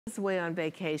Away on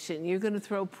vacation. You're going to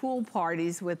throw pool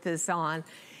parties with this on.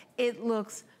 It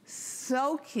looks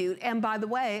so cute. And by the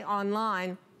way,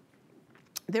 online,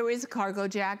 there is a cargo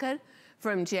jacket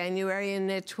from January in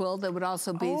knit twill that would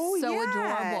also be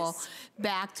adorable.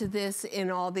 Back to this in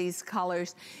all these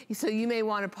colors. So you may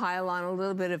want to pile on a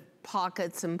little bit of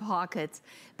pockets and pockets,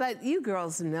 but you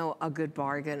girls know a good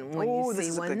bargain when you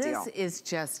see one. This is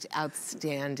just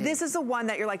outstanding. This is the one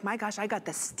that you're like, my gosh, I got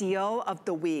the steal of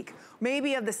the week,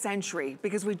 maybe of the century,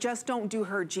 because we just don't do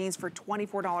her jeans for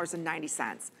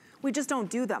 $24.90. We just don't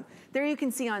do them. There you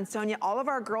can see on Sonia, all of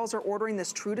our girls are ordering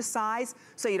this true to size,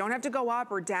 so you don't have to go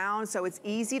up or down, so it's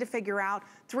easy to figure out.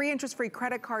 3 interest-free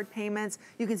credit card payments.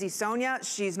 You can see Sonia,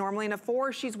 she's normally in a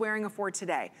 4, she's wearing a 4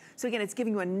 today. So again, it's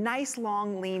giving you a nice,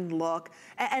 long, lean look.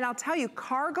 And I'll tell you,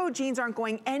 cargo jeans aren't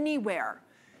going anywhere.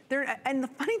 And the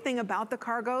funny thing about the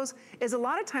cargos is a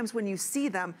lot of times when you see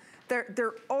them,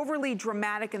 they're overly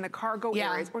dramatic in the cargo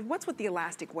areas. Or what's with the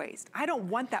elastic waist? I don't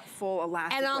want that full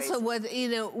elastic waist. And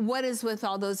also what is with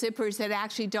all those zippers that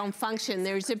actually don't function?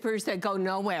 There's zippers that go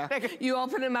nowhere. You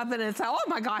open them up and it's like, oh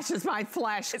my gosh, it's my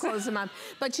flesh. Close them up.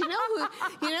 But you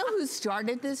know who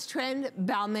started this trend?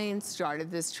 Balmain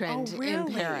started this trend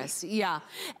in Paris. Yeah.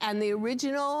 And the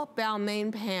original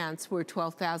Balmain pants were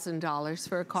 $12,000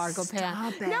 for a cargo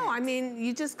pant. No, I mean,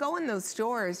 you just go in those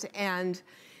stores and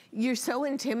you're so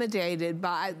intimidated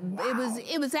by,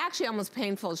 it was actually almost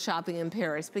painful shopping in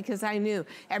Paris because I knew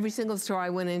every single store I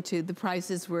went into, the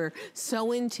prices were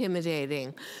so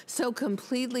intimidating, so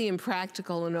completely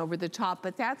impractical and over the top,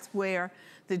 but that's where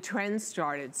the trend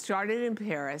started. Started in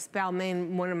Paris.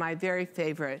 Balmain, one of my very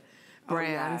favorite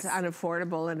brands,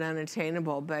 unaffordable and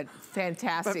unattainable, but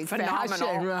fantastic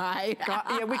fashion, right?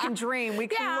 Yeah, we can dream, we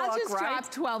can look, I'll just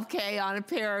drop 12K on a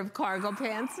pair of cargo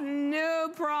pants, no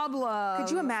problem.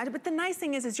 Could you imagine? But the nice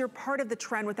thing is you're part of the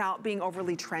trend without being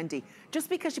overly trendy. Just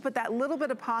because you put that little bit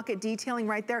of pocket detailing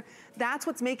right there, that's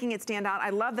what's making it stand out. I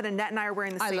love that Annette and I are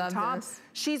wearing the same top.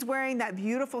 She's wearing that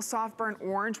beautiful soft burnt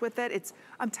orange with it.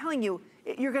 I'm telling you,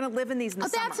 you're gonna live in these in the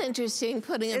summer. That's interesting,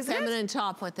 putting a feminine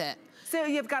top with it. So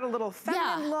you've got a little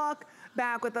feminine look,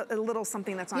 back with a little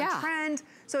something that's on trend.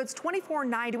 So it's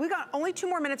 $24.90. We got only 2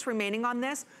 more minutes remaining on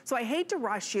this, so I hate to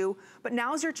rush you, but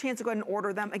now's your chance to go ahead and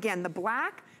order them. Again, the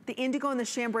black, the indigo, and the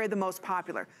chambray are the most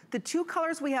popular. The 2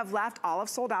 colors we have left, olive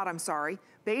sold out, I'm sorry,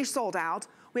 beige sold out.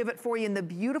 We have it for you in the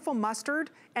beautiful mustard,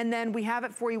 and then we have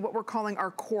it for you what we're calling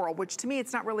our coral, which to me,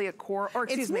 it's not really a coral, or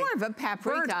excuse me. It's more of a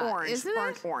paprika, burnt orange, isn't it?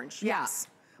 Burnt orange, yes.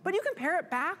 But you can pair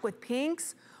it back with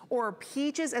pinks or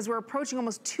peaches as we're approaching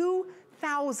almost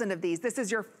 2,000 of these. This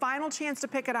is your final chance to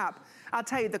pick it up. I'll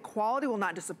tell you, the quality will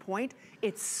not disappoint.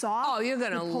 It's soft. Oh, you're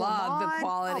gonna love the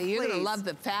quality. You're gonna love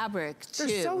the fabric too.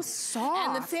 They're so soft.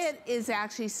 And the fit is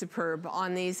actually superb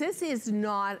on these. This is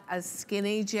not a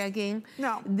skinny jegging.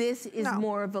 No. This is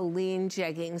more of a lean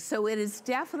jegging. So it is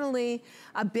definitely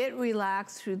a bit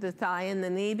relaxed through the thigh and the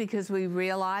knee because we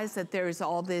realize that there's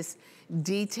all this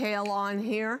detail on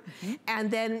here. And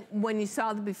then when you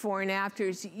saw the before and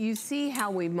afters, you see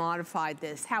how we modified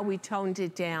this, how we toned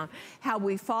it down, how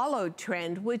we followed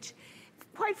trend, which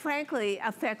quite frankly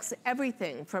affects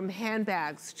everything from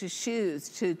handbags to shoes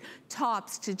to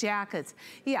tops to jackets.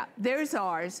 Yeah, there's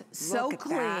ours, so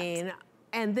clean,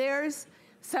 and there's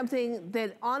something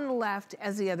that on the left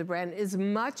as the other brand is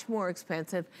much more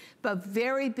expensive, but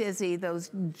very busy.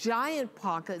 Those giant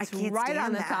pockets right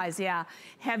on the thighs.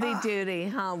 Heavy duty,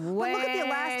 huh? Way look at the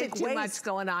elastic too waist, much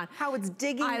going on. How it's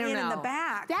digging in the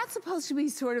back. That's supposed to be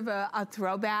sort of a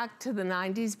throwback to the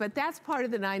 90s, but that's part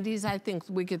of the 90s I think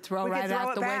we could throw right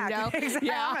out the window. Exactly.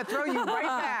 I'm gonna throw you right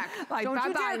back. Like, don't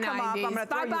you dare come up, I'm gonna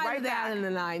throw you right back. That in the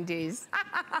 90s.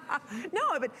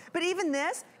 No, but even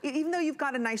this, even though you've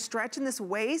got a nice stretch in this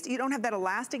waist, you don't have that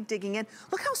elastic digging in.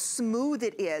 Look how smooth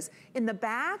it is in the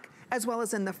back as well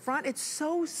as in the front. It's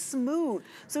so smooth.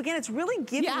 So again, it's really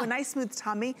giving you a nice smooth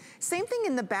tummy. Same thing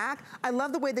in the back. I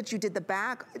love the way that you did the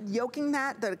back, yoking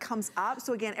that it comes up.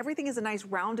 So again, everything is a nice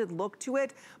rounded look to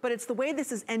it, but it's the way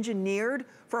this is engineered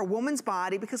for a woman's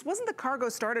body, because wasn't the cargo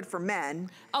started for men?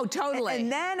 Oh, totally. And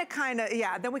then it kind of,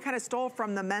 then we kind of stole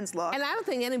from the men's look. And I don't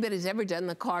think anybody's ever done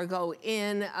the cargo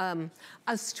in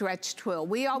a stretch twill.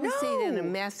 We always see it in a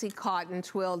messy cotton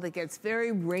twill that gets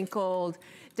very wrinkled,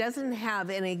 doesn't have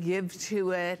any give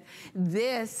to it.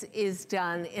 This is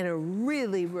done in a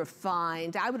really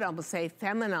refined, I would almost say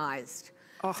feminized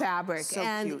fabric. So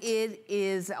and cute. It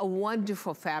is a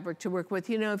wonderful fabric to work with.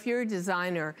 You know, if you're a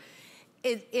designer,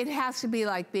 It has to be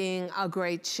like being a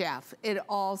great chef. It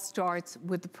all starts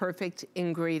with the perfect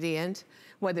ingredient,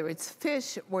 whether it's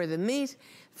fish or the meat.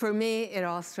 For me, it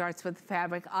all starts with the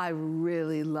fabric. I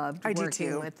really loved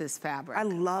working with this fabric. I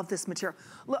love this material.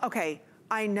 Look, okay,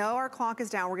 I know our clock is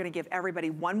down. We're gonna give everybody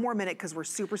one more minute because we're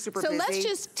super, super busy. So let's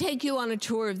just take you on a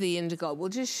tour of the indigo. We'll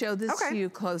just show this to you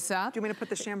close up. Do you want me to put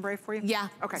the chambray for you? Yeah.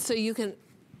 Okay. So you can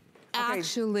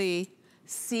actually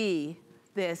see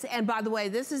this. And by the way,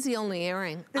 this is the only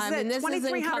airing. This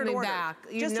isn't coming order. Back.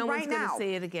 No one's gonna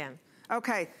see it again.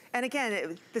 Okay, and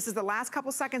again, this is the last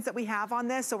couple seconds that we have on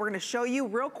this, so we're gonna show you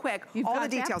real quick all the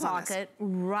details on this. You've got that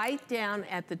pocket right down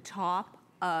at the top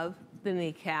of the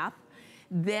kneecap.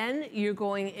 Then you're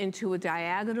going into a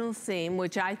diagonal seam,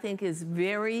 which I think is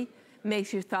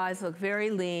makes your thighs look very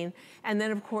lean. And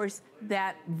then of course,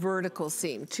 that vertical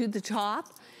seam. To the top,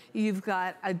 you've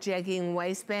got a jegging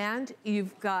waistband.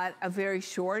 You've got a very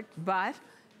short butt,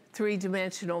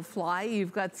 three-dimensional fly.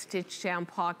 You've got stitched down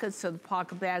pockets so the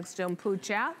pocket bags don't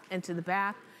pooch out. And to the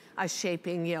back, a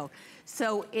shaping yoke.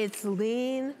 So it's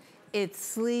lean, it's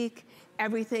sleek.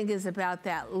 Everything is about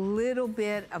that little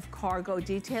bit of cargo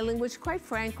detailing, which quite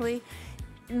frankly,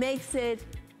 makes it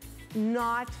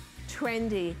not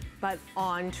trendy, but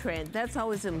on trend. That's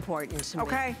always important to me.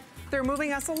 Okay, they're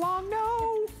moving us along.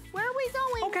 No. Where are we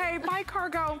going? Okay, bye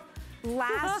cargo.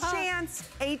 Last chance,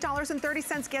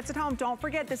 $8.30 gets it home. Don't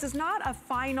forget, this is not a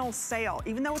final sale.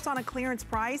 Even though it's on a clearance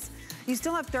price, you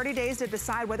still have 30 days to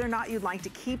decide whether or not you'd like to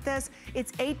keep this.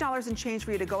 It's $8 and change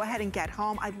for you to go ahead and get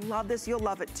home. I love this, you'll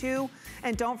love it too.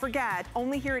 And don't forget,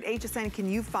 only here at HSN can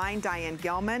you find Diane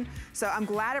Gilman. So I'm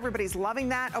glad everybody's loving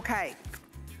that. Okay,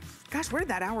 gosh, where did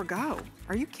that hour go?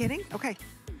 Are you kidding? Okay,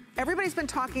 everybody's been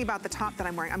talking about the top that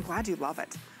I'm wearing. I'm glad you love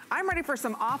it. I'm ready for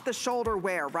some off the shoulder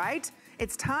wear, right?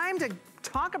 It's time to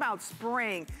talk about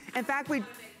spring. In fact,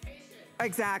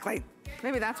 exactly.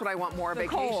 Maybe that's what I want more,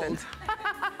 vacation.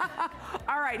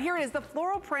 All right, here it is, the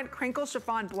floral print crinkle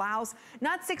chiffon blouse,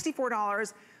 not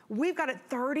 $64. We've got it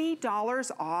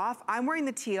 $30 off. I'm wearing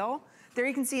the teal. There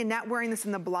you can see Annette wearing this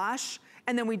in the blush.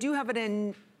 And then we do have it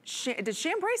in, did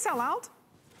chambray sell out?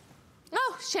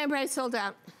 Oh, chambray sold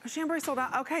out. Chambray sold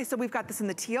out, okay, so we've got this in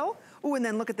the teal. Ooh, and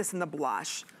then look at this in the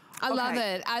blush. I love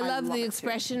it. I love the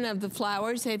expression of the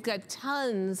flowers. They've got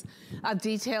tons of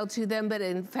detail to them, but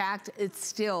in fact, it's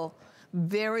still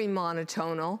very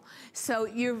monotonal. So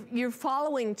you're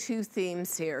following two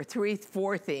themes here,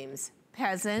 four themes.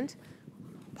 Peasant,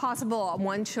 possible on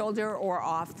one shoulder or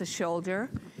off the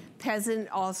shoulder. Peasant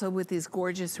also with these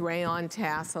gorgeous rayon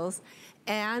tassels,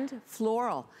 and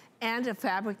floral. And a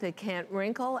fabric that can't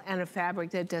wrinkle, and a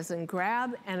fabric that doesn't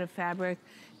grab, and a fabric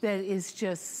that is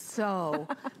just so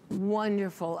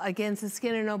wonderful against the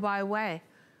skin. And oh, by the way,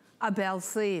 a bell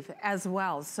sleeve as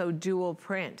well, so dual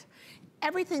print.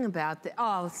 Everything about the,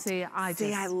 oh, see,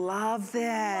 I love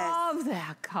this. Love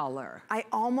that color. I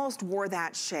almost wore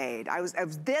that shade. I was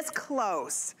this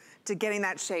close to getting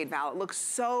that shade, Val. It looks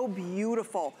so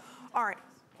beautiful. All right,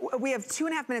 we have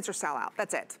 2.5 minutes or sell out,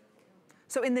 that's it.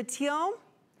 So in the teal,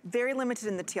 very limited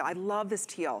in the teal. I love this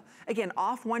teal. Again,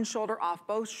 off one shoulder, off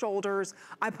both shoulders.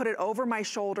 I put it over my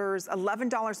shoulders,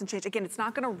 $11 and change. Again, it's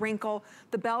not gonna wrinkle.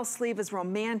 The bell sleeve is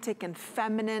romantic and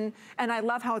feminine, and I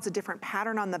love how it's a different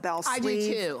pattern on the bell sleeve. I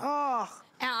do too. Oh.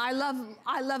 And I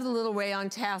love the little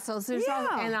rayon tassels.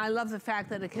 And I love the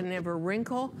fact that it can never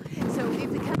wrinkle. So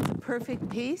it becomes a perfect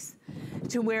piece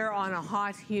to wear on a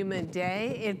hot, humid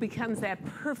day. It becomes that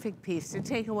perfect piece to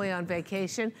take away on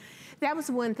vacation. That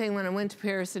was one thing when I went to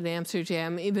Paris and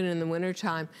Amsterdam, even in the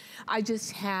wintertime, I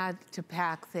just had to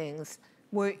pack things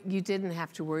where you didn't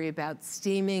have to worry about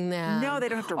steaming them. No, they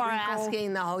don't have to wrinkle. Or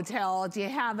asking the hotel, do you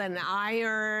have an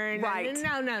iron? Right.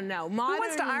 No. Modern Who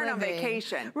wants to iron on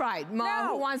vacation? Right,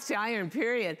 who wants to iron,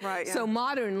 period. Right, yeah. So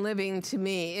modern living to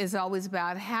me is always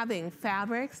about having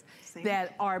fabrics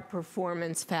that are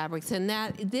performance fabrics. And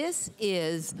this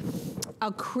is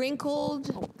a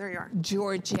crinkled there you are.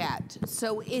 Georgette.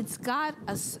 So it's got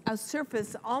a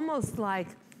surface almost like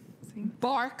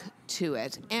bark to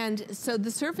it. And so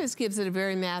the surface gives it a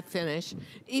very matte finish,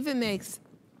 even makes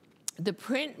the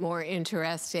print more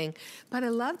interesting, but I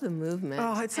love the movement.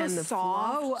 Oh, it's so and the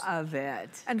soft. flow of it.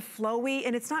 And flowy,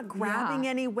 and it's not grabbing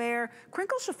anywhere.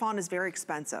 Crinkle chiffon is very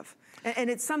expensive. And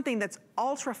it's something that's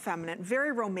ultra feminine,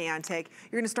 very romantic.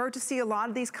 You're gonna start to see a lot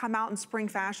of these come out in spring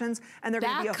fashions, and they're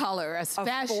gonna be that color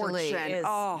especially is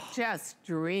just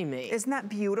dreamy. Isn't that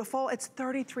beautiful? It's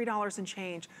 $33 and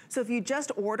change. So if you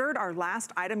just ordered our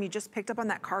last item, you just picked up on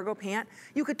that cargo pant,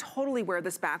 you could totally wear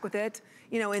this back with it,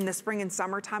 you know, in the spring and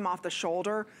summertime off the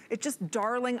shoulder. It's just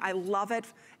darling, I love it.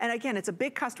 And again, it's a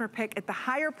big customer pick at the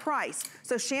higher price.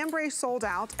 So chambray sold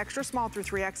out, extra small through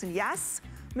 3X, and yes,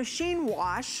 machine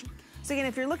wash. So again,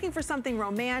 if you're looking for something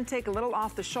romantic, a little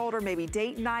off the shoulder, maybe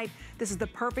date night, this is the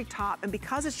perfect top. And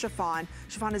because it's chiffon,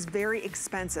 chiffon is very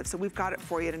expensive. So we've got it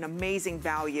for you at an amazing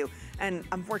value. And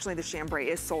unfortunately, the chambray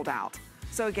is sold out.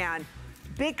 So again,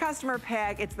 big customer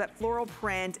pick. It's that floral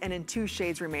print and in 2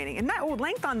 shades remaining. And that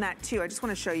length on that too, I just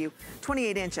want to show you,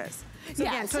 28 inches. So yeah,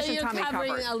 again, tush so you're and tummy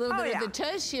covering covered. a little bit of the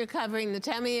tush, you're covering the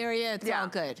tummy area, it's all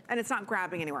good. And it's not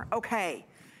grabbing anywhere. Okay,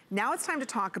 now it's time to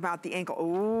talk about the ankle.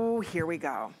 Oh, here we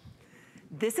go.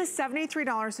 This is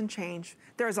 $73 and change.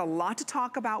 There's a lot to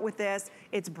talk about with this.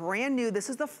 It's brand new. This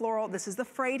is the floral. This is the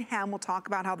frayed hem. We'll talk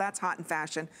about how that's hot in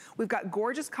fashion. We've got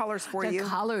gorgeous colors for you. The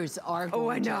colors are gorgeous. Oh,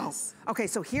 I know. Okay,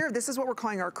 so here, this is what we're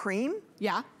calling our cream.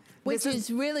 Yeah, which is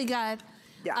really got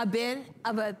a bit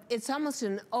of a, it's almost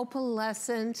an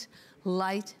opalescent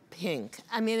light pink.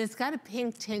 I mean, it's got a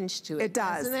pink tinge to it. It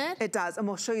does, doesn't it? It does, and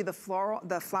we'll show you the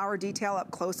flower detail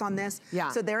up close on this. Yeah.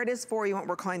 So there it is for you, what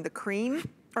we're calling the cream,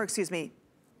 or excuse me,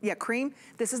 yeah, cream.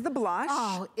 This is the blush.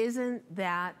 Oh, isn't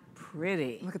that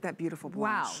pretty? Look at that beautiful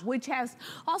blush. Wow, which has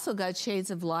also got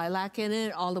shades of lilac in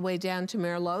it all the way down to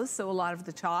Merlot, so a lot of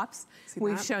the tops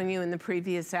we've shown you in the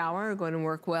previous hour are going to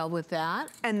work well with that.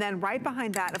 And then right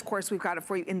behind that, of course, we've got it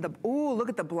for you in the, ooh, look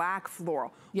at the black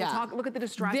floral. Yeah. Look at the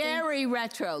distressing. Very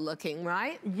retro looking,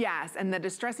 right? Yes, and the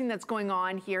distressing that's going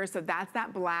on here, so that's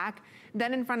that black.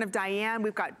 Then in front of Diane,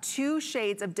 we've got 2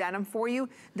 shades of denim for you.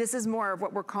 This is more of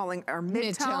what we're calling our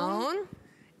mid-tone.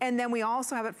 And then we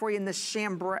also have it for you in the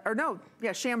chambray, or no,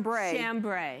 yeah, chambray.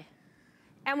 Chambray.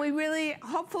 And we really,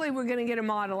 hopefully we're gonna get a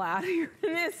model out here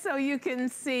in this so you can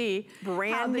see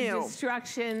how the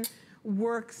destruction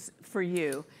works for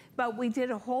you. But we did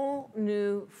a whole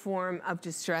new form of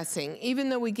distressing. Even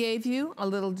though we gave you a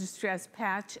little distress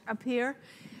patch up here,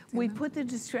 we put the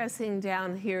distressing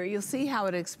down here. You'll see how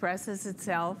it expresses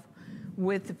itself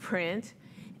with the print.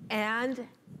 And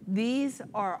these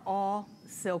are all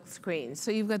silk screens.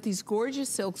 So you've got these gorgeous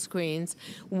silk screens,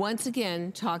 once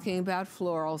again, talking about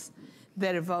florals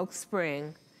that evoke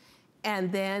spring.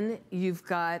 And then you've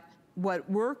got what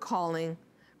we're calling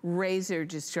razor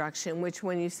destruction, which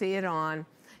when you see it on,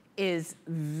 is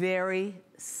very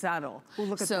subtle. Well,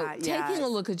 look at so that, taking a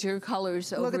look at your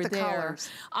colors over there, colors.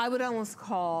 I would almost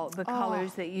call the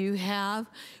colors that you have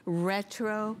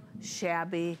retro,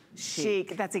 shabby,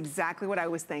 chic. That's exactly what I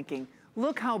was thinking.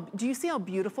 Look how, do you see how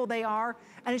beautiful they are?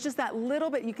 And it's just that little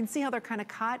bit, you can see how they're kind of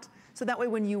cut. So that way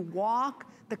when you walk,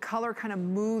 the color kind of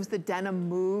moves, the denim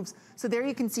moves. So there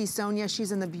you can see Sonia,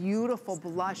 she's in the beautiful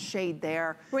blush shade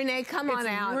there. Renee, come on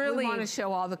out. We want to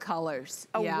show all the colors.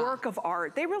 A work of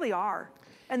art, they really are.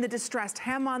 And the distressed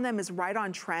hem on them is right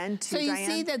on trend too, Diane. So you Diane.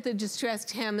 see that the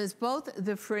distressed hem is both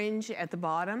the fringe at the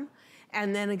bottom,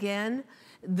 and then again,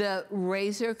 the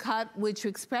razor cut, which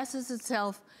expresses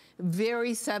itself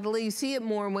very subtly. You see it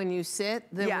more when you sit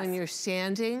than when you're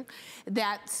standing.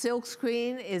 That silk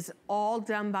screen is all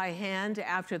done by hand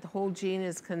after the whole jean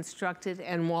is constructed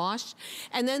and washed.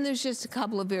 And then there's just a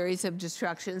couple of areas of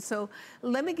destruction. So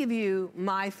let me give you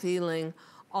my feeling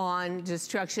on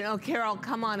destruction. Oh, Carol,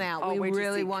 come on out. Oh, we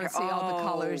really want to see all the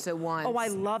colors at once. Oh, I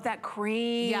love that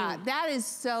cream. Yeah, that is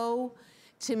so,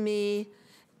 to me,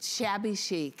 shabby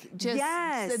chic.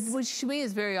 Just, which to me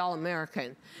is very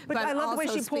all-American. But I love the way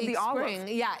she pulled the olive.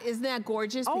 Yeah, isn't that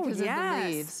gorgeous because of the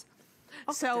leaves?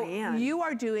 Oh, so Diane. You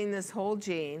are doing this whole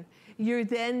jean. You're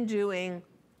then doing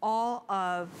all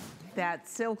of that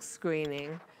silk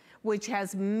screening, which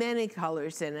has many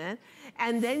colors in it.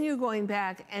 And then you're going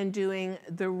back and doing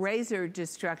the razor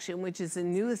destruction, which is the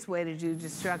newest way to do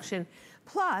destruction,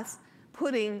 plus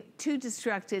putting 2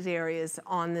 destructed areas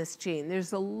on this jean.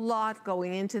 There's a lot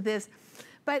going into this.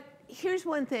 But here's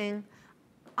one thing.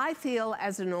 I feel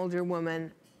as an older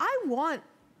woman, I want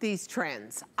these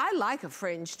trends. I like a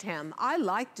fringed hem. I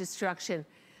like destruction.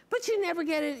 But you never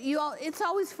get it. It's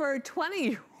always for a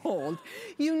 20-year-old.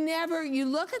 You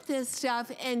look at this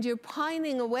stuff and you're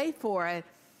pining away for it.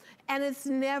 And it's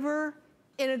never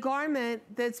in a garment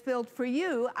that's built for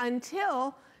you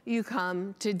until you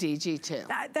come to DG2.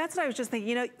 That's what I was just thinking.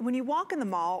 You know, when you walk in the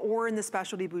mall or in the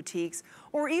specialty boutiques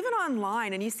or even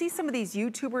online and you see some of these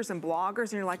YouTubers and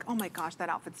bloggers and you're like, oh my gosh, that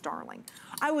outfit's darling.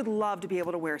 I would love to be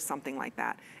able to wear something like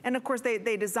that. And of course,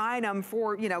 they design them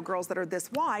for, you know, girls that are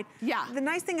this wide. Yeah. The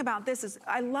nice thing about this is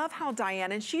I love how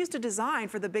Diane, and she used to design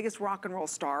for the biggest rock and roll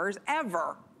stars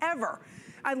ever.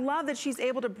 I love that she's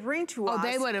able to bring to us. Oh,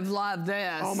 they would have loved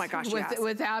this. Oh my gosh, yes.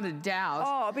 Without a doubt.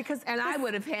 Oh, because. And I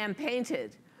would have hand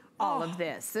painted all of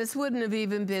this. This wouldn't have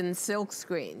even been silk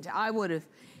screened. I would have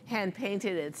hand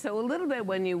painted it. So a little bit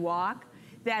when you walk,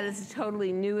 that is a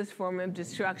totally newest form of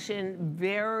destruction,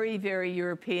 very, very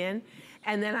European.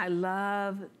 And then I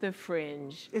love the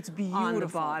fringe. It's beautiful. On the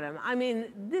bottom. I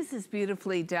mean, this is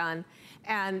beautifully done.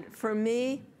 And for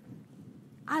me,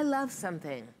 I love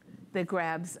something that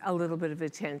grabs a little bit of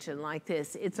attention like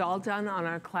this. It's all done on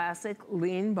our classic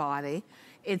lean body.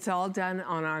 It's all done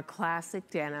on our classic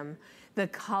denim. The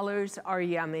colors are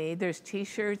yummy. There's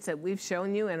t-shirts that we've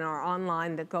shown you in our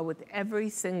online that go with every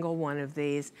single one of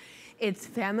these. It's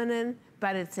feminine,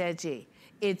 but it's edgy.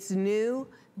 It's new,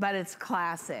 but it's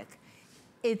classic.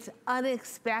 It's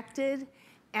unexpected,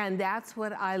 and that's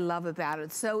what I love about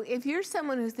it. So if you're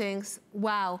someone who thinks,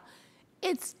 wow,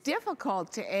 it's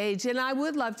difficult to age, and I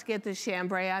would love to get the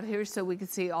chambray out here so we can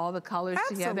see all the colors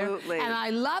together. Absolutely. And I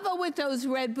love it with those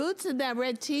red boots and that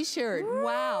red t-shirt.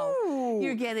 Wow.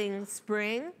 You're getting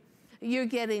spring, you're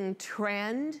getting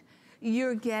trend,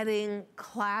 you're getting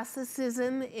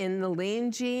classicism in the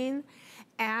lean jean,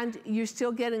 and you're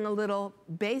still getting a little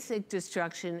basic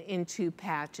destruction into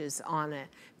patches on it.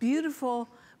 Beautiful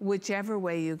whichever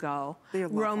way you go.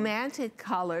 Romantic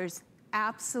colors.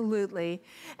 Absolutely.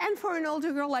 And for an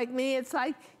older girl like me, it's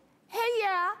like, hey,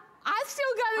 yeah, I still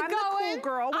got it going. I'm the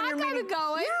cool girl. When I got it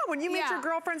going. Yeah, when you meet your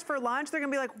girlfriends for lunch, they're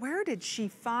gonna be like, where did she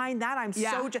find that? I'm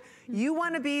so you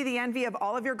wanna be the envy of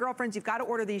all of your girlfriends. You've gotta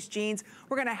order these jeans.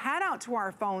 We're gonna head out to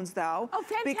our phones though. Oh,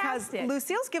 fantastic. Because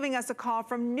Lucille's giving us a call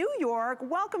from New York.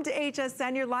 Welcome to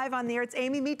HSN. You're live on the air. It's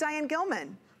Amy. Meet Diane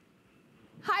Gilman.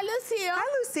 Hi, Lucille.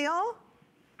 Hi, Lucille.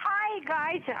 Hi,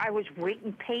 guys. I was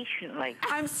waiting patiently.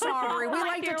 I'm sorry. We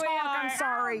like to talk. I'm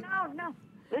sorry. No.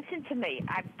 Listen to me.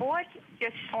 I bought your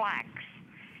slacks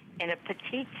in a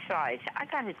petite size. I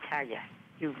got to tell you,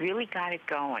 you really got it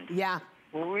going. Yeah.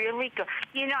 Really good.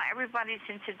 You know, everybody's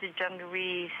into the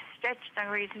dungarees, stretch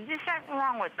dungarees, and there's nothing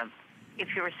wrong with them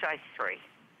if you're a size 3.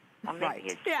 Or maybe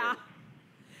a 2. Yeah.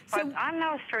 But I'm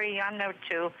no 3, I'm no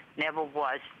 2, never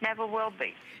was, never will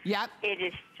be. Yep. It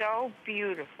is so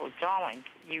beautiful, darling.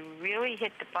 You really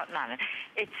hit the button on it.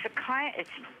 It's the kind,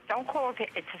 don't call it,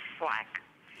 it's a slack.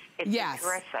 It's a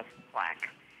dress-up slack.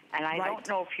 And I don't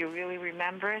know if you really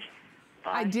remember it.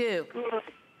 But I do.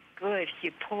 Good.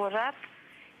 You pull it up,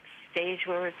 stays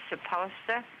where it's supposed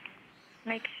to.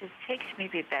 Takes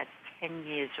maybe about 10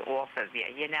 years off of you,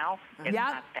 you know? If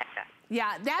not better.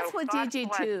 Yeah, that's what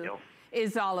DG2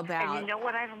 is all about. And you know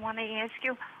what I want to ask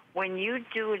you? When you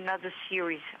do another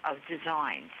series of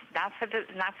designs, not for the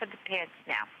pants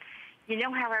now, you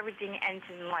know how everything ends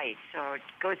in lace or it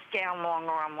goes down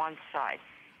longer on one side.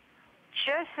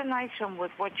 Just a nice one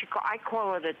with what I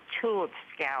call it a tulip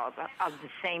scallop of the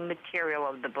same material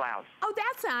of the blouse. Oh,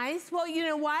 that's nice. Well, you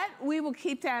know what? We will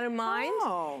keep that in mind.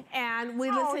 And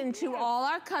we listen to all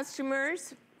our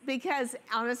customers because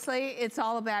honestly, it's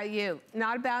all about you,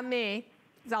 not about me.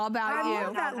 It's all about you. I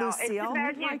love that, Lucille. It's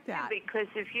about you like that. Because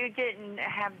if you didn't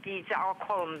have these, I'll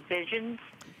call them visions,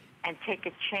 and take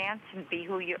a chance and be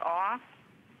who you are,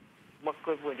 what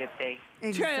good would it be?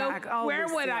 Exactly. True. Where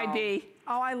would I be?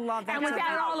 Oh, I love that. And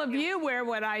without all of you, where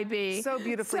would I be? So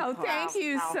beautifully put. So thank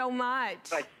you so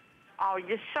much. But, oh,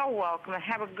 you're so welcome. And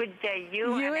have a good day.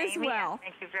 You and as Amy, well.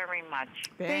 Thank you very much.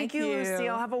 Thank you,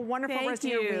 Lucille. Have a wonderful rest of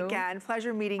your weekend.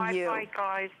 Pleasure meeting you. Bye,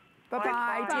 guys.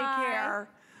 Bye-bye. Take care.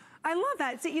 I love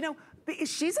that. See, you know,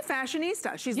 she's a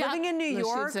fashionista. She's living in New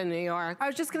York. She's in New York. I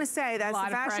was just going to say, that's the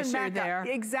fashion pressure there.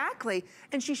 Exactly.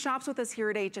 And she shops with us here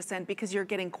at HSN because you're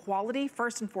getting quality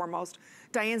first and foremost.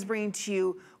 Diane's bringing to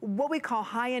you what we call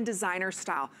high-end designer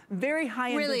style. Very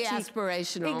high-end really boutique.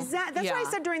 Aspirational. Exactly. That's what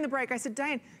I said during the break. I said,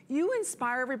 Diane, you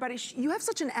inspire everybody. You have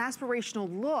such an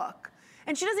aspirational look.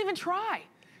 And she doesn't even try.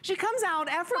 She comes out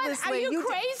effortlessly. What? Are you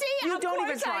crazy? You don't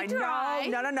even try.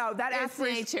 No. It's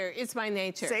nature. It's my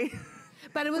nature. See?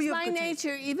 But it was my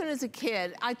nature, even as a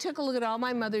kid. I took a look at all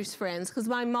my mother's friends, because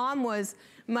my mom was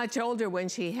much older when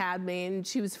she had me, and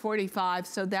she was 45,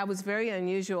 so that was very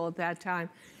unusual at that time.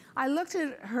 I looked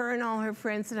at her and all her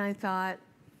friends, and I thought,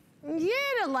 you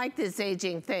don't like this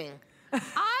aging thing.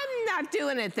 I'm not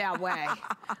doing it that way.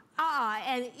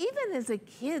 And even as a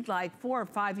kid, like 4 or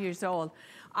 5 years old,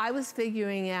 I was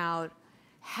figuring out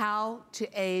how to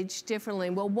age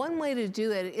differently. Well, one way to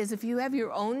do it is if you have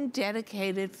your own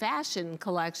dedicated fashion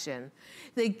collection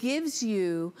that gives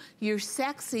you your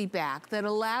sexy back, that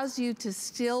allows you to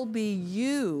still be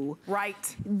you.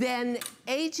 Right. Then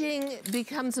aging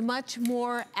becomes much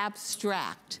more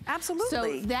abstract.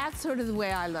 Absolutely. So that's sort of the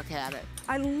way I look at it.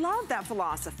 I love that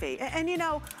philosophy. And you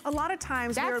know, a lot of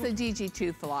times that's the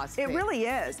DG2 philosophy. It really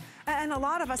is. And a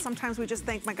lot of us, sometimes we just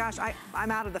think, my gosh,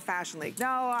 I'm out of the fashion league.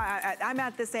 No, I'm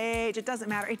at this age, it doesn't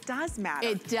matter. It does matter.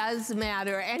 It does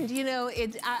matter. And you know,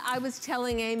 I was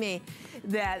telling Amy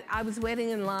that I was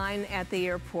waiting in line at the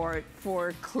airport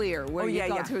for Clear, where you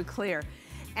go through Clear.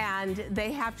 And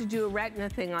they have to do a retina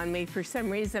thing on me. For some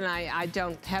reason, I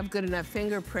don't have good enough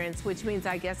fingerprints, which means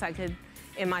I guess I could,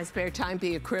 in my spare time,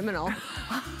 be a criminal.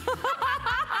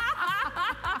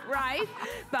 Right?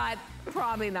 But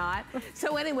probably not.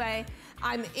 So anyway,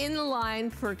 I'm in the line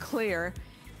for Clear,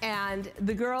 and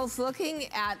the girl's looking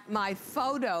at my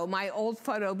photo, my old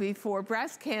photo before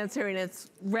breast cancer, and it's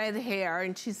red hair,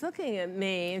 and she's looking at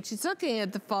me, and she's looking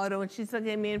at the photo, and she's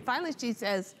looking at me, and finally she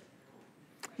says,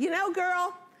 you know,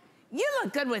 girl, you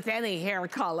look good with any hair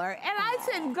color. And I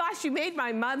said, gosh, you made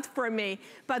my month for me.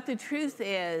 But the truth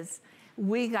is,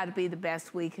 we got to be the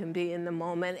best we can be in the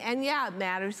moment. And yeah, it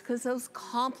matters because those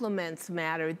compliments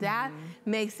matter. That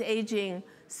makes aging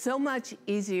so much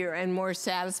easier and more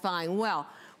satisfying. Well,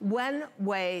 one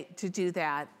way to do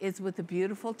that is with a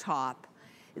beautiful top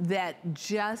that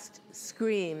just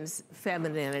screams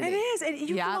femininity. It is, and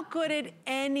you can look good at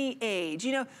any age.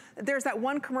 You know, there's that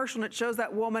one commercial that shows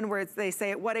that woman where they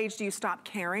say, at what age do you stop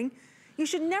caring? You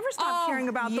should never stop caring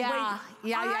about the way.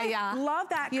 I love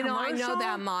that commercial. You know, I know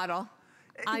that model.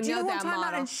 I know that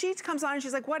model. And she comes on and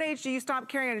she's like, what age do you stop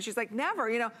caring? And she's like, never,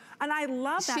 you know. And I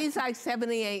love that. She's like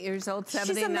 78 years old,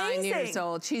 79 years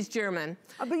old. She's German.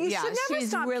 But you should never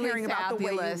stop caring about the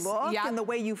way you look and the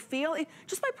way you feel.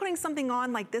 Just by putting something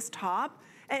on like this top,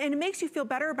 and it makes you feel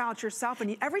better about yourself.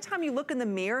 And every time you look in the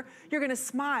mirror, you're gonna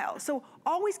smile. So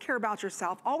always care about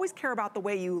yourself, always care about the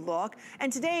way you look.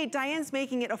 And today, Diane's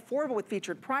making it affordable with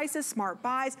featured prices, smart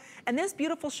buys, and this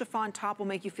beautiful chiffon top will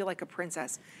make you feel like a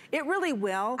princess. It really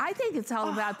will. I think it's all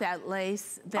about that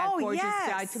lace, that gorgeous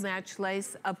dye-to-match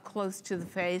lace up close to the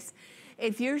face.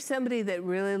 If you're somebody that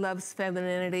really loves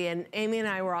femininity, and Amy and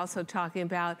I were also talking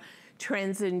about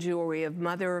trends in jewelry of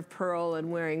mother of pearl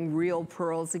and wearing real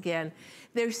pearls again.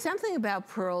 There's something about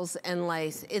pearls and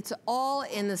lace. It's all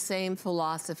in the same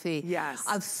philosophy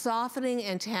of softening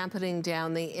and tamping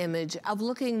down the image, of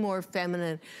looking more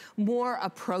feminine, more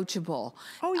approachable.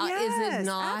 Oh, yes, is it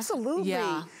not? Absolutely.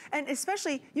 Yeah. And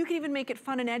especially, you can even make it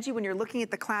fun and edgy when you're looking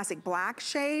at the classic black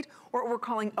shade, or what we're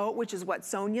calling oat, which is what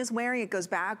Sonia's wearing. It goes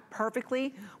back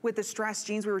perfectly with the stressed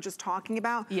jeans we were just talking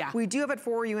about. Yeah. We do have it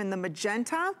for you in the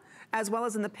magenta, as well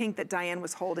as in the pink that Diane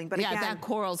was holding. But again, that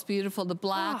coral's beautiful. The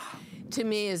black, to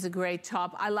me, is a great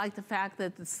top. I like the fact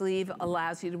that the sleeve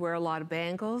allows you to wear a lot of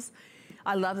bangles.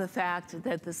 I love the fact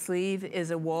that the sleeve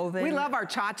is a woven. We love our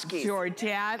tchotchkes.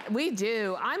 Georgette, we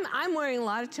do. I'm wearing a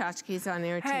lot of tchotchkes on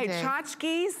there today. Hey,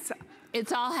 tchotchkes.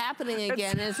 It's all happening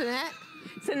again, isn't it?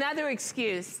 It's another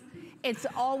excuse. It's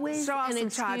always an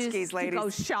excuse to go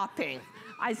shopping.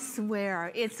 I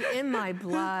swear, it's in my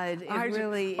blood. It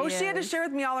really is. Oh, she had to share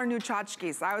with me all her new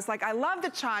tchotchkes. I was like, I love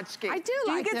the tchotchkes. I do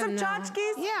like them. Do you get some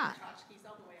tchotchkes? Yeah.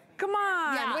 Come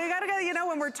on. Yeah. We gotta go, you know,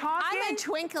 when we're talking. I'm a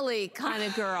twinkly kind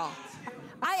of girl.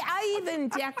 I even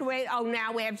decorate. Oh,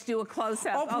 now we have to do a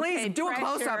close-up. Oh, please, do a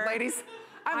close-up, ladies.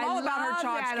 I'm all about her tchotchkes.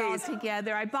 I love that all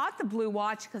together. I bought the blue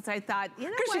watch because I thought, you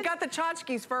know what? Because she got the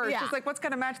tchotchkes first. Yeah. She's like, what's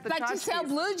going to match the tchotchkes? But to sell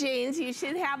blue jeans, you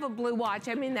should have a blue watch.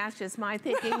 I mean, that's just my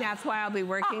thinking. That's why I'll be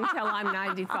working till I'm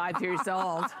 95 years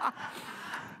old.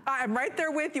 I'm right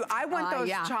there with you. I want those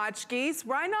tchotchkes.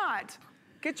 Why not?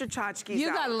 Get your tchotchkes out.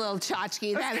 You got a little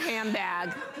tchotchke, that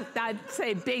handbag. I'd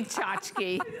say big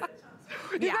tchotchke.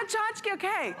 You got tchotchke?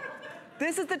 Okay.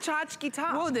 This is the tchotchke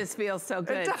top. Oh, this feels so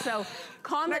good. So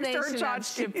combination of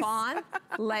chiffon,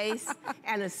 lace,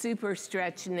 and a super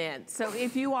stretch knit. So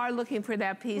if you are looking for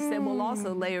that piece that will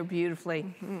also layer beautifully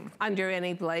under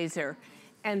any blazer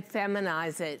and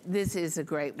feminize it, this is a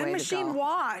great way to go. And machine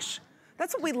wash.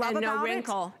 That's what we love about it. And no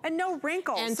wrinkle. And no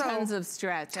wrinkle. And tons of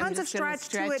stretch. Tons of stretch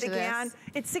to it again.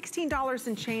 It's $16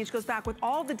 and change. Goes back with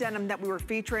all the denim that we were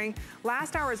featuring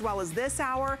last hour as well as this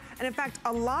hour. And in fact,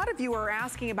 a lot of you are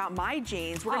asking about my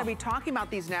jeans. We're going to be talking about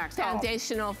these next.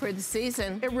 Foundational for the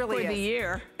season. It really is. For the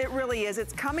year. It really is.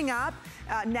 It's coming up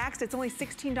next. It's only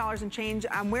 $16 and change.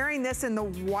 I'm wearing this in the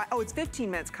white. Oh, it's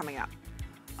 15 minutes coming up.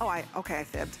 Oh, okay, I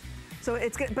fibbed. So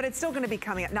it's good, but it's still going to be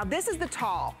coming up. Now, this is the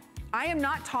tall. I am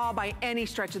not tall by any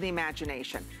stretch of the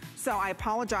imagination. So I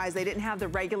apologize, they didn't have the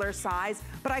regular size,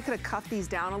 but I could have cuffed these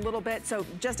down a little bit. So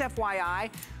just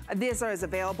FYI, this is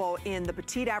available in the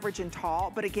petite, average, and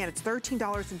tall. But again, it's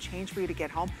 $13 and change for you to get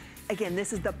home. Again,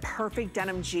 this is the perfect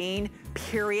denim jean,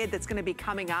 period, that's gonna be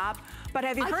coming up. But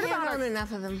have you heard about I can't own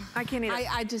enough of them. I can't either.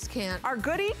 I just can't. Our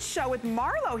Good Eats show with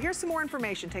Marlo. Here's some more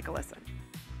information. Take a listen.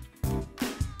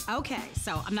 Okay,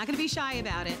 so I'm not gonna be shy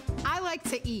about it. I like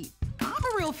to eat. I'm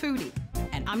a real foodie.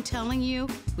 And I'm telling you,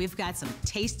 we've got some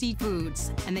tasty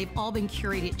foods, and they've all been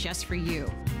curated just for you.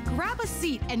 Grab a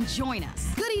seat and join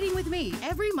us. Good Eating with me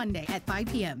every Monday at 5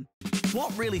 p.m.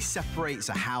 What really separates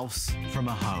a house from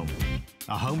a home?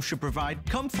 A home should provide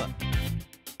comfort,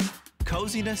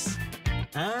 coziness,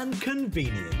 and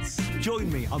convenience. Join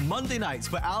me on Monday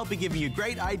nights where I'll be giving you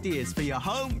great ideas for your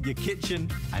home, your kitchen,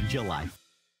 and your life.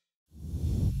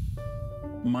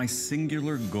 My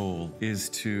singular goal is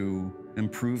to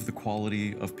improve the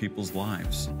quality of people's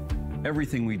lives.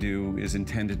 Everything we do is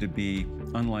intended to be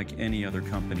unlike any other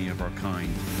company of our kind.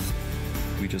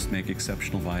 We just make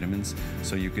exceptional vitamins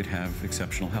so you could have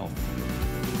exceptional health.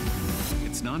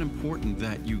 It's not important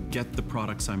that you get the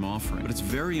products I'm offering, but it's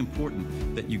very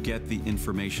important that you get the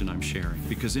information I'm sharing,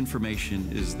 because information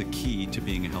is the key to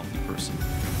being a healthy person.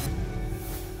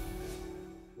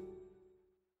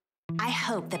 I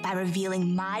hope that by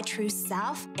revealing my true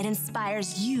self, it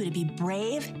inspires you to be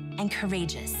brave and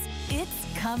courageous. It's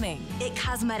coming. IT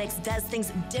Cosmetics does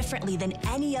things differently than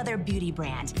any other beauty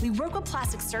brand. We work with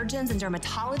plastic surgeons and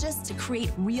dermatologists to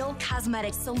create real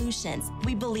cosmetic solutions.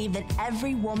 We believe that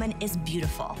every woman is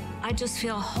beautiful. I just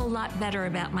feel a whole lot better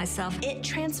about myself. It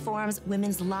transforms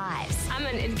women's lives. I'm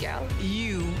an it girl.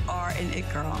 You are an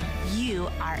it girl. You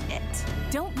are it.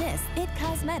 Don't miss IT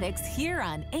Cosmetics here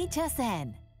on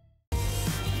HSN.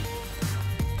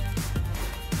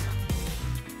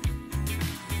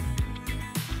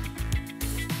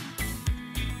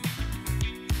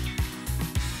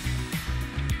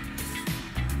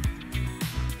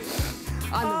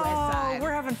 On the west side.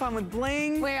 We're having fun with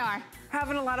bling. We are.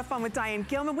 Having a lot of fun with Diane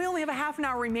Gilman. We only have a half an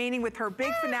hour remaining with her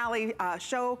big finale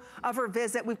show of her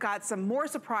visit. We've got some more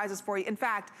surprises for you. In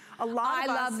fact, a lot of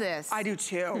us— I love this. I do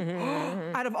too.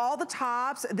 Out of all the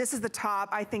tops, this is the top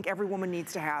I think every woman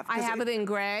needs to have. I have it in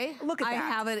gray. Look at that. I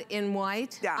have it in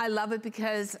white. Yeah. I love it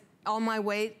because all my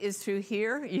weight is through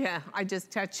here. Yeah, I just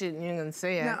touch it and you can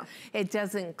see it. No. It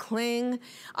doesn't cling.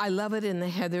 I love it in the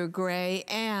heather gray.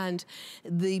 And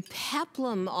the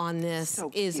peplum on this So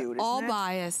is cute, all isn't it?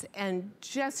 bias and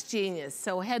just genius.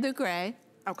 So heather gray,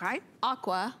 Okay.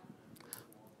 aqua,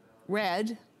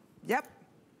 red, Yep.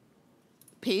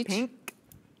 peach,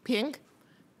 Pink.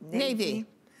 navy.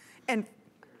 And,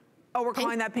 oh, we're Pink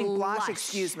calling that pink blush, blush.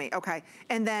 excuse me. Okay.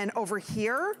 And then over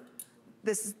here,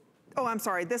 this, oh, I'm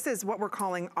sorry, this is what we're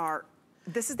calling our,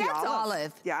 this is the That's olive.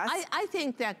 olive. Yes. I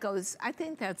think that goes, I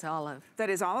think that's olive. That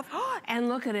is olive? And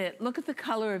look at it. Look at the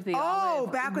color of the Oh,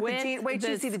 olive. back with the jean. Wait till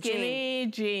you see the jean. skinny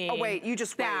jean. Oh, wait, you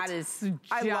just wait. That is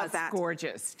I just love that.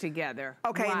 gorgeous together.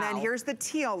 Okay, and then Wow. here's the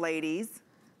teal, ladies.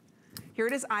 Here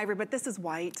it is ivory, but this is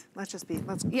white. Let's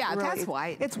Yeah, really- that's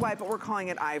white. It's white, but we're calling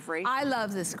it ivory. I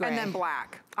love this gray. And then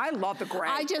black. I love the gray.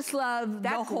 I just love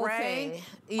That the whole gray.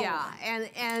 thing. Yeah,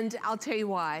 and I'll tell you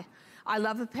why. I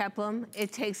love a peplum.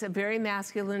 It takes a very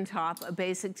masculine top, a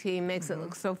basic tee, makes it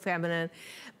look so feminine.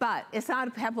 But it's not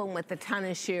a peplum with a ton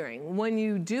of shearing. When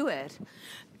you do it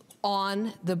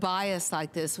on the bias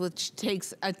like this, which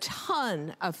takes a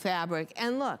ton of fabric,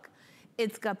 and look,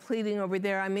 it's got pleating over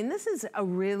there. I mean, this is a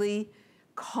really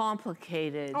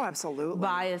complicated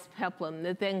bias peplum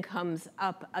that then comes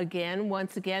up again.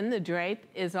 Once again, the drape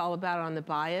is all about on the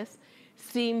bias.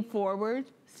 Seam forward,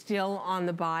 still on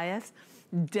the bias.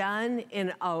 Done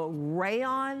in a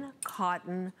rayon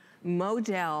cotton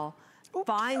modal,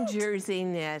 fine jersey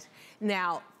knit.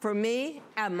 Now, for me,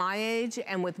 at my age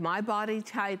and with my body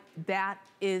type, that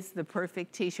is the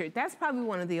perfect t-shirt. That's probably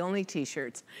one of the only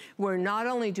t-shirts where not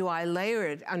only do I layer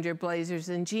it under blazers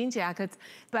and jean jackets,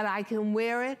 but I can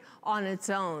wear it on its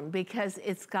own because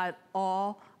it's got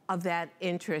all of that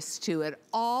interest to it.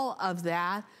 All of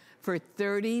that for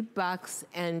 $30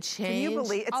 and change. Can you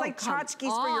believe? It's like tchotchkes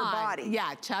for your body.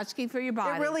 Yeah, tchotchke for your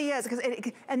body. It really is,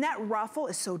 and that ruffle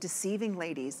is so deceiving,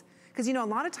 ladies. Because, you know, a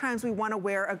lot of times we want to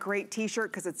wear a great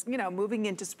t-shirt because it's, you know, moving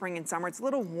into spring and summer. It's a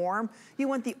little warm. You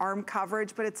want the arm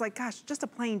coverage, but it's like, gosh, just a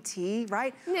plain tee,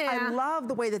 right? Yeah. I love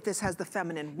the way that this has the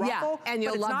feminine ruffle. Yeah, and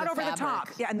you'll but love it's not the over fabric. the top.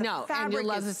 Yeah, and the fabric and you'll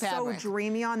love is the fabric. so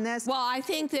dreamy on this. Well, I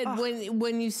think that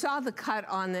when you saw the cut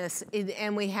on this,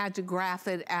 and we had to graph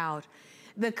it out,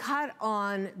 the cut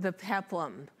on the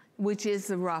peplum, which is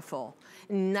the ruffle,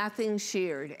 nothing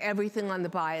sheared, everything on the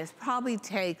bias, probably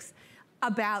takes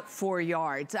about 4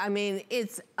 yards. I mean,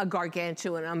 it's a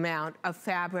gargantuan amount of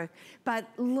fabric, but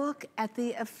look at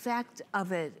the effect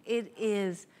of it. It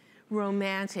is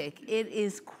romantic, it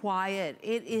is quiet,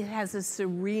 it has a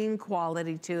serene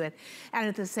quality to it. And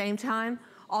at the same time,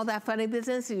 all that funny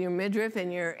business in your midriff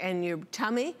and your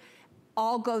tummy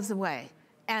all goes away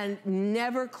and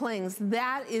never clings.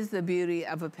 That is the beauty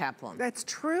of a peplum. That's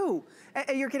true.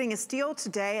 You're getting a steal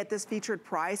today at this featured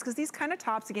price, because these kind of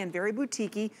tops, again, very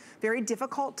boutique-y, very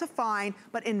difficult to find,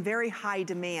 but in very high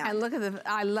demand. And look at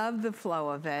I love the flow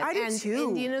of it. I do too.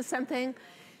 And you know something?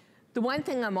 The one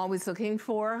thing I'm always looking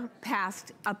for,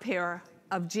 past a pair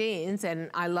of jeans, and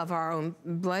I love our own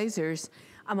blazers,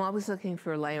 I'm always looking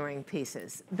for layering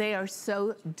pieces. They are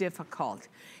so difficult.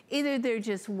 Either they're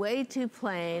just way too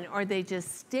plain or they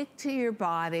just stick to your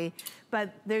body,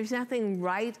 but there's nothing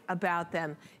right about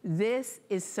them. This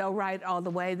is so right all the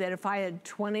way that if I had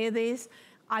 20 of these,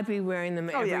 I'd be wearing them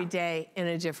every day in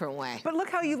a different way. But look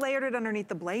how you layered it underneath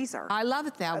the blazer. I love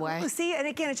it that way. See, and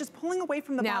again, it's just pulling away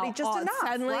from the body just enough,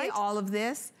 suddenly, right? all of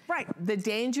this, the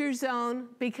danger zone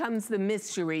becomes the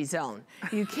mystery zone.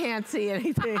 You can't see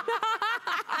anything.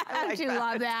 Don't you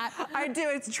love that? I do,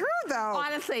 it's true though.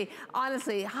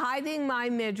 Honestly, hiding my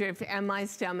midriff and my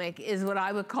stomach is what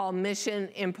I would call mission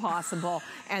impossible,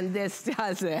 and this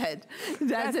does it.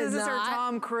 This is our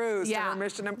Tom Cruise for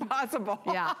Mission Impossible.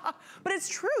 Yeah. But it's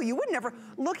true, you would never,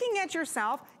 looking at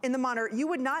yourself in the monitor, you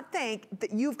would not think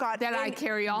that you've got I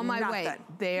carry all my weight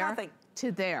there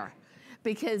to there.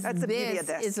 Because this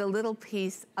is a little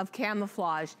piece of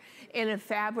camouflage in a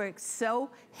fabric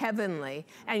so heavenly,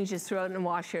 and you just throw it in a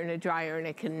washer and a dryer and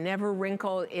it can never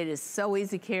wrinkle. It is so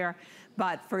easy care.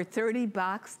 But for 30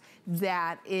 bucks,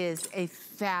 that is a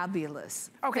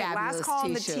fabulous, last call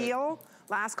on the teal,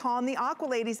 last call on the aqua,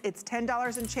 ladies. It's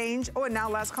 $10 and change. Oh, and now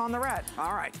last call on the red.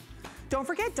 All right. Don't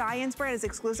forget, Diane's brand is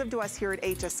exclusive to us here at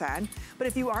HSN. But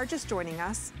if you are just joining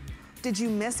us, did you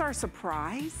miss our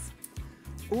surprise?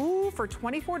 Ooh, for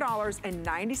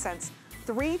 $24.90,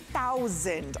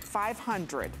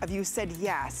 3,500 of you said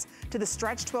yes to the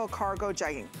stretch twill cargo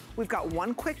jegging. We've got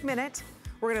one quick minute.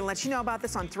 We're gonna let you know about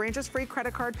this on 3 interest-free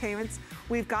credit card payments.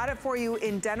 We've got it for you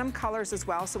in denim colors as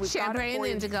well. So we've got it for you.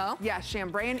 Chambray and indigo. Yeah,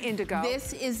 chambray and indigo.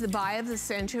 This is the buy of the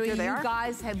century. You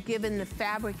guys have given the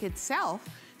fabric itself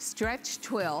stretch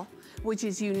twill, which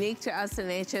is unique to us in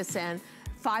HSN.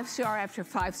 5-star after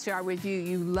 5-star review.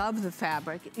 You love the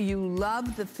fabric, you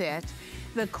love the fit.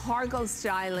 The cargo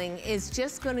styling is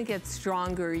just gonna get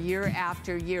stronger year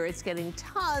after year. It's getting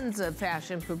tons of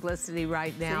fashion publicity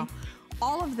right now. See?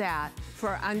 All of that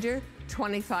for under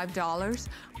 $25.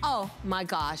 Oh my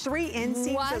gosh. 3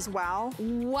 inseams as well.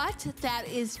 What? That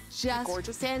is just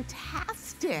gorgeous.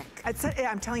 Fantastic.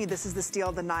 I'm telling you, this is the steal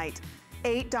of the night.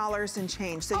 $8 and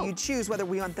change. So you choose whether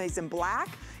we want these in black,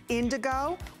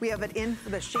 indigo, we have it in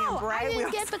for the chambray. Oh, I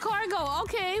didn't get the cargo.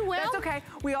 Okay, well. That's okay.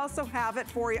 We also have it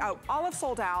for you. Olive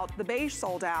sold out, the beige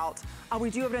sold out. We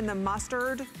do have it in the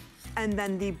mustard and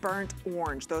then the burnt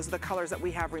orange. Those are the colors that we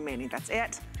have remaining. That's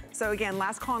it. So again,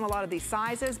 last call on a lot of these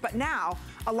sizes, but now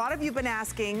a lot of you have been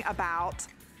asking about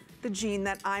the jean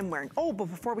that I'm wearing. Oh, but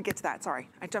before we get to that, sorry,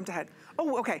 I jumped ahead.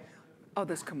 Oh, okay. Oh,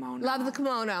 this kimono. Love the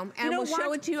kimono. And we'll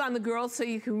show it to you on the girls so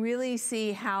you can really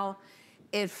see how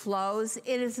it flows.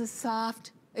 It is a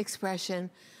soft expression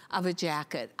of a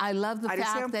jacket. I love the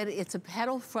fact that it's a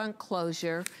petal front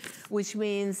closure, which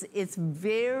means it's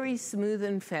very smooth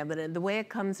and feminine, the way it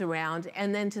comes around,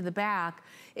 and then to the back,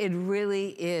 it really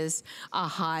is a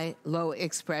high-low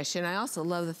expression. I also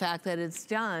love the fact that it's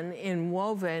done in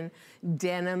woven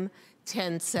denim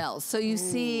tencel. So you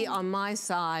see on my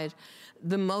side,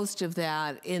 the most of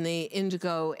that in the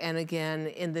indigo and again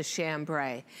in the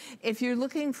chambray. If you're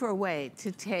looking for a way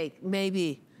to take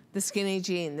maybe the skinny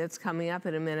jean that's coming up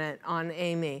in a minute on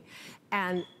Amy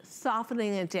and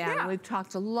softening it down, we've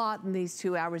talked a lot in these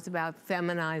 2 hours about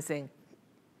feminizing.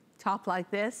 Top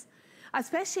like this,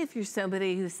 especially if you're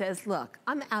somebody who says, look,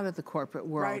 I'm out of the corporate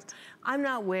world. I'm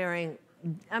not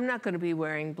gonna be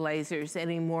wearing blazers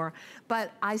anymore,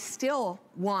 but I still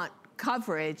want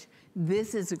coverage.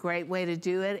 This is a great way to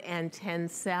do it, and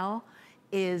tencel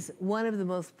is one of the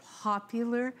most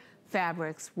popular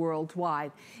fabrics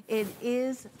worldwide. It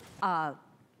is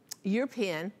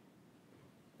European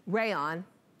rayon,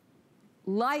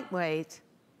 lightweight,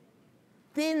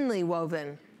 thinly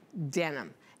woven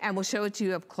denim. And we'll show it to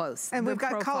you up close. And we've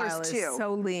got colors too.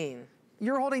 So lean.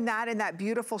 You're holding that in that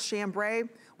beautiful chambray.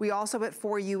 We also have it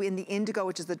for you in the indigo,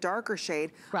 which is the darker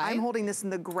shade. Right. I'm holding this in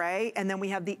the gray, and then we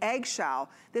have the eggshell.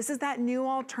 This is that new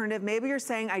alternative. Maybe you're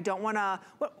saying, I don't wanna,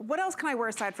 what else can I wear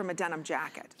aside from a denim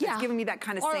jacket? Yeah. It's giving me that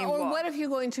kind of same look. Or what if you're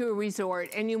going to a resort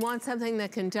and you want something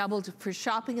that can double for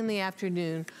shopping in the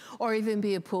afternoon, or even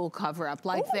be a pool cover-up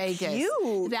like Vegas.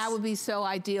 Cute. That would be so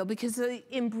ideal, because the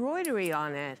embroidery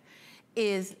on it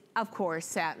is, of course,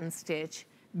 satin stitch,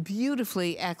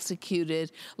 beautifully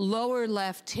executed, lower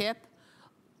left hip,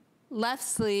 left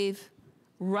sleeve,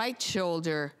 right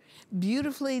shoulder,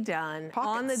 beautifully done.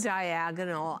 Pockets. On the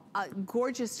diagonal,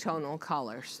 gorgeous tonal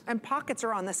colors. And pockets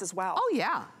are on this as well. Oh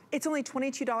yeah. It's only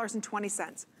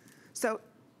 $22.20. So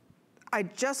I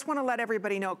just wanna let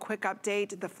everybody know, a quick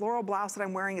update, the floral blouse that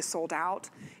I'm wearing is sold out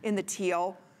in the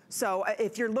teal. So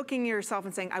if you're looking at yourself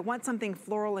and saying, I want something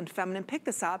floral and feminine, pick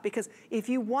this up, because if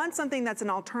you want something that's an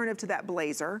alternative to that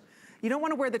blazer, you don't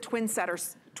want to wear the twin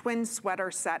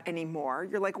sweater set anymore.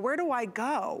 You're like, where do I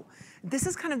go? This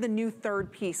is kind of the new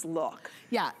third piece look.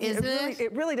 Yeah, isn't it?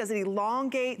 It really does. It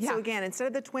elongates. Yeah. So again, instead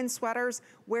of the twin sweaters,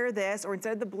 wear this, or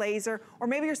instead of the blazer, or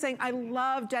maybe you're saying, I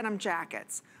love denim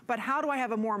jackets, but how do I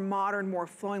have a more modern, more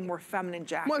flowing, more feminine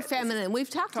jacket? More feminine. We've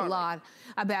talked a lot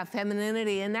about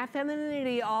femininity, and that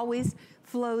femininity always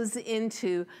flows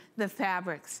into the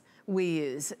fabrics we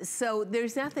use. So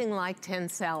there's nothing like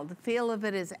tencel. The feel of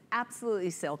it is absolutely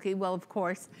silky. Well, of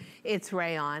course, it's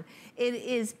rayon. It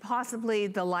is possibly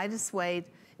the lightest weight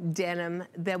denim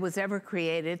that was ever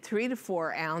created, 3 to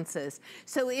 4 ounces.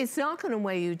 So it's not gonna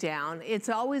weigh you down. It's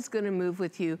always gonna move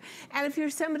with you. And if you're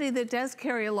somebody that does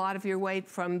carry a lot of your weight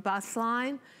from bust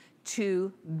line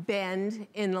to bend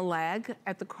in the leg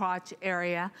at the crotch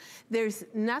area, there's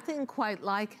nothing quite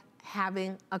like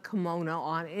having a kimono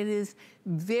on. It is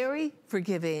very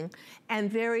forgiving and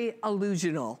very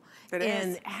illusional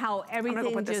in how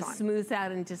everything just smooths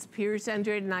out and disappears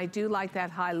under it. And I do like that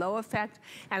high-low effect,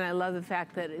 and I love the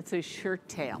fact that it's a shirt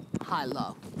tail,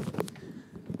 high-low.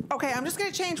 Okay, I'm just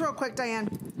gonna change real quick, Diane.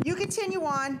 You continue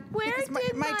on. Where did my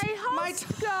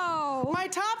host go? My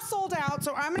top sold out,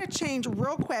 so I'm gonna change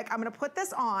real quick. I'm gonna put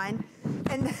this on,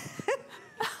 and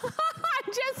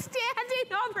I'm just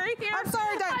standing over here. I'm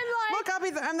sorry, Diane. Like, Look,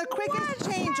 I'm the quickest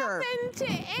changer. What happened to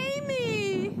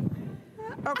Amy?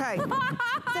 Okay,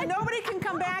 so nobody can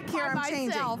come back here. I'm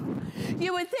changing.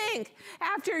 You would think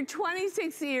after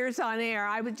 26 years on air,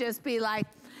 I would just be like,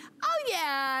 oh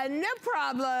yeah, no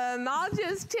problem. I'll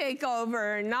just take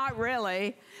over. Not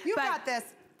really. You got this.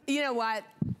 You know what?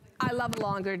 I love a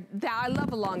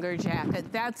longer jacket.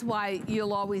 That's why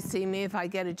you'll always see me if I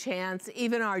get a chance.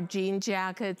 Even our jean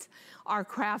jackets are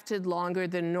crafted longer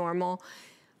than normal.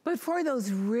 But for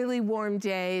those really warm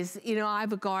days, you know, I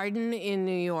have a garden in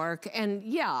New York, and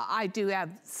yeah, I do have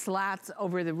slats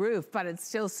over the roof, but it's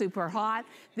still super hot.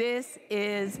 This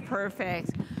is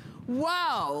perfect.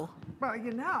 Whoa. Well,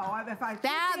 you know, if I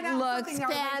that looks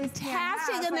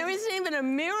fantastic, and there isn't even a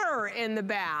mirror in the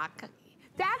back.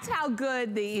 That's how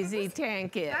good the Easy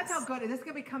Tank is. That's how good it is. This is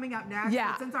gonna be coming up next.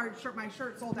 Yeah. Since my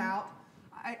shirt sold out,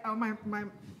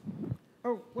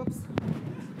 whoops.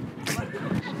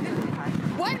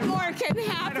 What more can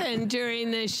happen during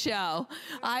this show?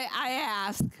 I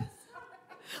ask.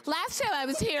 Last time I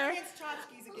was here, last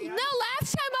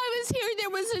time I was here, there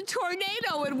was a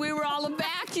tornado and we were all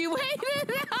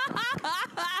evacuated.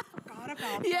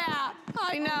 Yeah,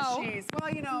 I know. Jeez.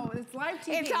 Well, you know, it's live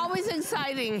TV. It's always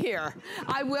exciting here.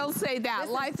 I will say that.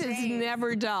 Life is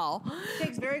never dull. He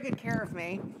takes very good care of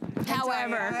me.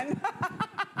 However.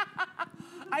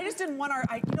 I just didn't want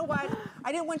you know what?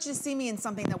 I didn't want you to see me in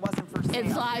something that wasn't for sale.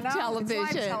 It's live television.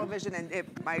 It's live television, and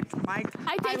I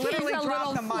think he's a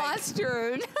little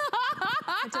flustered.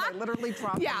 I literally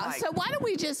dropped the mic. Yeah, so why don't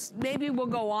we just, maybe we'll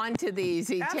go on to the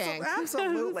Easy Tank.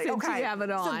 Absolutely. Since okay. you have it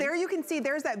on. So there you can see,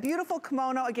 there's that beautiful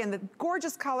kimono. Again, the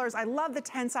gorgeous colors. I love the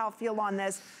tensile feel on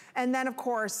this. And then, of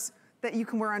course, that you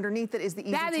can wear underneath it is the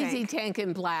Easy Tank. That Easy Tank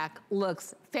in black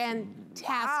looks fantastic.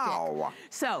 Wow.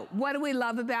 So what do we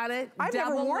love about it? I've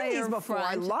never worn these before.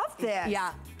 I love this.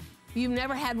 Yeah. You've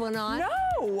never had one on?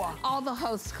 No. All the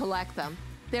hosts collect them.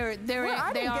 They are a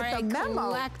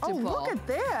collectible. Oh, look at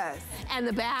this. And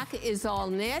the back is all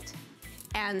knit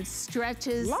and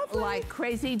stretches like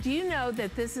crazy. Do you know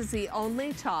that this is the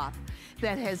only top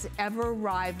that has ever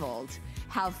rivaled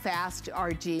how fast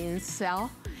our jeans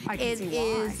sell? I can see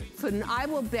why. I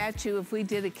will bet you if we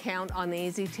did a count on the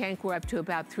Easy Tank, we're up to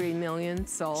about 3 million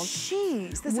sold.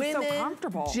 Jeez, this is so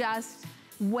comfortable. Just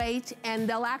wait, and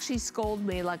they'll actually scold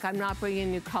me like I'm not bringing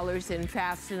new colors in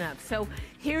fast enough. So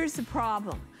here's the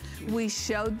problem. We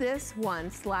showed this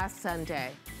once last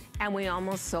Sunday, and we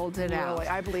almost sold it out. Really,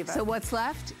 I believe it. So what's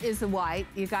left is the white.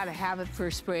 You gotta have it for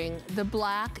spring. The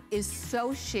black is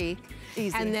so chic.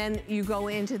 Easy. And then you go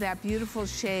into that beautiful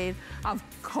shade of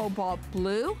cobalt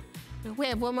blue. We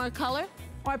have one more color.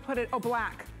 Oh, I put it, oh,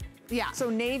 black. Yeah.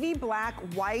 So navy, black,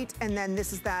 white, and then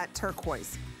this is that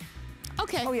turquoise.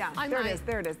 Okay. Oh yeah, there it is,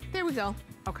 there it is. There we go.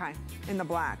 Okay, in the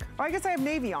black. Oh, I guess I have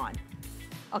navy on.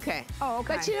 Okay. Oh,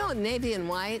 okay. But you know, navy and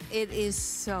white, it is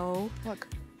so... Look.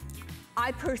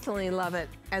 I personally love it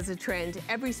as a trend.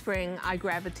 Every spring, I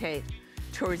gravitate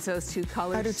towards those two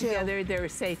colors together. They're a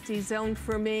safety zone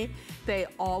for me. They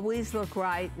always look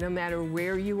right, no matter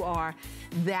where you are.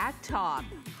 That top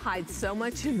hides so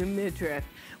much in the midriff.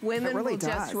 Women will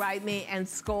just write me and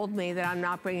scold me that I'm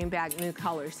not bringing back new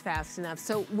colors fast enough.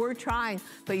 So we're trying,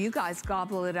 but you guys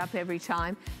gobble it up every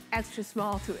time. Extra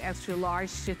small through extra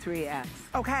large to 3X.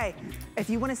 Okay, if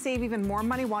you want to save even more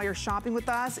money while you're shopping with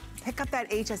us, pick up that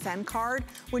HSN card.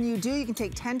 When you do, you can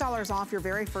take $10 off your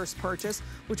very first purchase,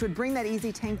 which would bring that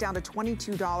Easy Tank down to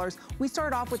 $22. We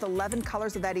started off with 11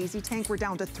 colors of that Easy Tank. We're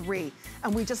down to 3.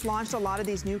 And we just launched a lot of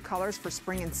these new colors for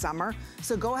spring and summer.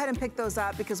 So go ahead and pick those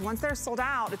up, because once they're sold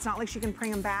out, it's not like you can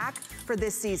bring them back for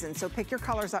this season. So pick your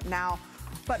colors up now.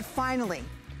 But finally,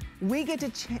 we get to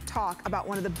talk about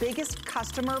one of the biggest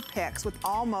customer picks with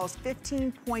almost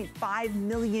 15.5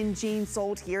 million jeans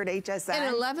sold here at HSN.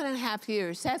 In 11 and a half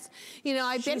years. That's, you know,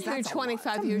 I've been here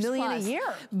 25 years plus. $1 million a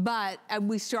year. But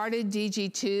we started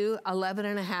DG2 11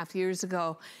 and a half years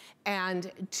ago. And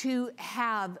to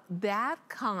have that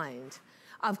kind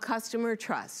of customer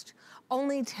trust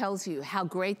only tells you how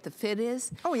great the fit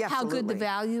is, oh, yeah, how good the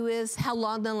value is, how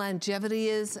long the longevity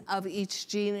is of each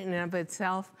jean in and of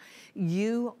itself.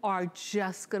 You are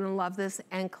just gonna love this,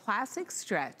 and Classic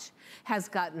Stretch has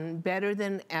gotten better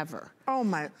than ever. Oh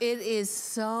my. It is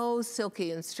so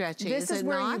silky and stretchy. This is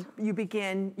where you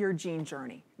begin your jean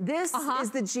journey. This is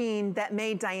the jean that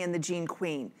made Diane the jean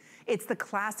queen. It's the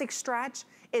Classic Stretch.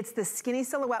 It's the skinny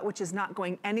silhouette, which is not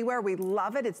going anywhere. We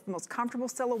love it. It's the most comfortable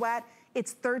silhouette.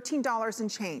 It's $13 and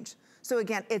change. So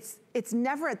again, it's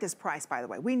never at this price, by the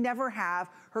way. We never have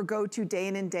her go-to day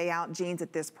in and day out jeans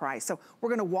at this price. So we're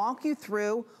gonna walk you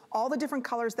through all the different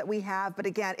colors that we have, but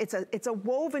again, it's a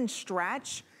woven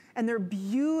stretch, and they're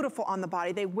beautiful on the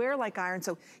body. They wear like iron.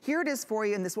 So here it is for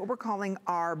you, and this is what we're calling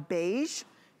our beige.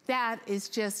 That is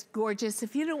just gorgeous.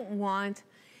 If you don't want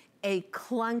a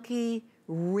clunky,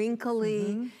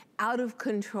 wrinkly, out of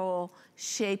control,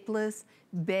 shapeless,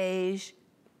 beige,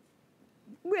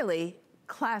 really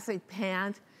classic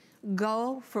pant,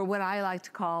 go for what I like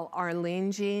to call our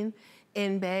lean jean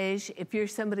in beige. If you're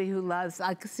somebody who loves,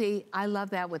 like, see, I love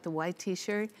that with the white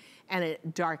t-shirt and a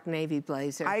dark navy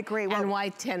blazer. I agree. And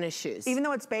white tennis shoes. Even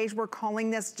though it's beige, we're calling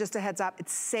this, just a heads up,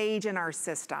 it's sage in our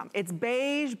system. It's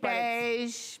beige, but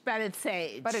it's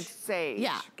sage. But it's sage.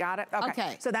 Yeah. Got it?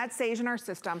 Okay. So that's sage in our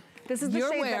system. This is the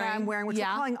shade that I'm wearing, which we're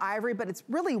calling ivory, but it's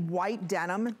really white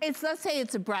denim. Let's say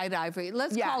it's a bright ivory.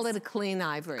 Let's call it a clean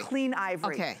ivory. Clean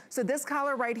ivory. Okay. So this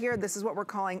color right here, this is what we're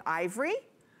calling ivory.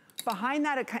 Behind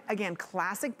that, again,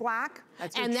 classic black.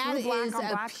 That's your true black on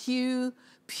black.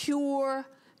 Pure,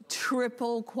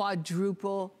 triple,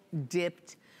 quadruple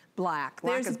dipped black.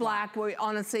 There's black where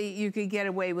honestly you could get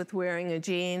away with wearing a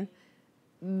jean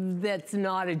that's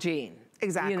not a jean.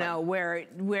 Exactly. You know, where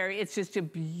it's just a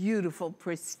beautiful,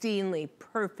 pristinely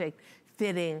perfect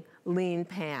fitting lean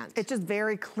pant. It's just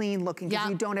very clean looking because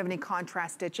you don't have any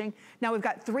contrast stitching. Now we've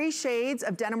got 3 shades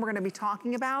of denim we're gonna be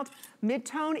talking about: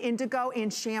 mid-tone, indigo,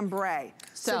 and chambray.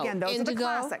 So again, those are the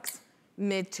classics.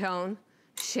 Mid-tone,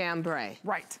 chambray.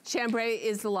 Right. Chambray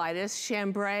is the lightest.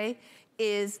 Chambray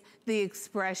is the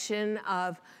expression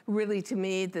of, really to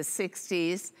me, the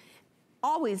 60s.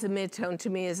 Always a mid-tone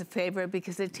to me is a favorite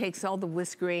because it takes all the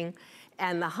whiskering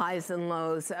and the highs and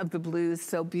lows of the blues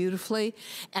so beautifully,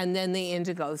 and then the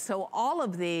indigo. So all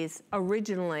of these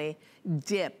originally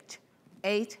dipped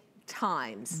 8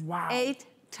 times. Wow. 8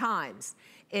 times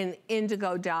in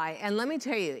indigo dye. And let me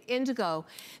tell you, indigo,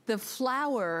 the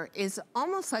flower is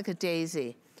almost like a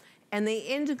daisy, and the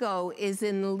indigo is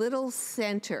in the little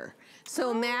center.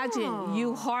 So imagine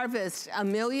you harvest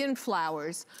 1 million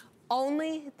flowers,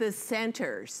 only the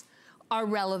centers are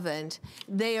relevant.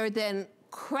 They are then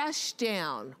crushed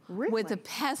down with a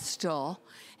pestle,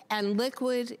 and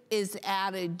liquid is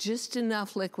added, just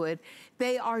enough liquid.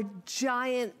 They are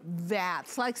giant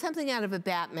vats, like something out of a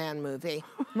Batman movie,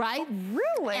 right?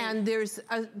 Really? And there's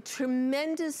a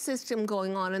tremendous system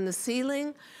going on in the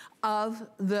ceiling of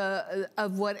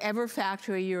whatever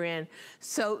factory you're in.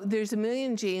 So there's 1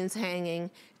 million jeans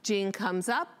hanging. Jean comes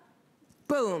up,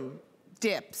 boom,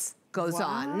 dips, goes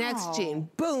on. Next jean,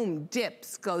 boom,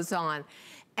 dips, goes on.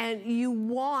 And you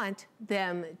want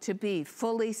them to be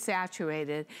fully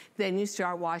saturated, then you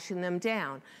start washing them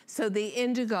down. So the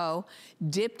indigo,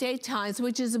 dipped 8 times,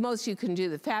 which is the most you can do.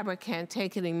 The fabric can't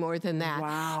take any more than that.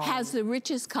 Wow. Has the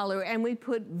richest color, and we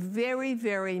put very,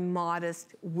 very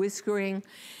modest whiskering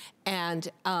and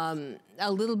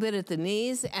a little bit at the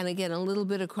knees, and again, a little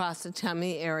bit across the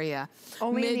tummy area.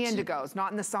 Only in the indigos, not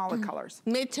in the solid colors.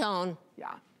 Mid-tone.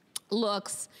 Yeah.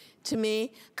 Looks, to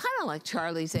me, kind of like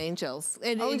Charlie's Angels.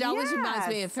 It always reminds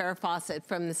me of Farrah Fawcett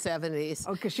from the 70s.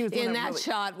 Oh, because she was in that really,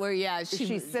 shot where,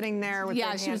 she's sitting there with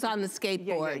her she was on the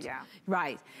skateboard. Yeah.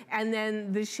 Right. And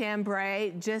then the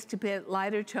chambray, just a bit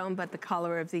lighter tone, but the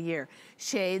color of the year.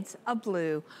 Shades of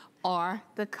blue are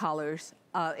the colors,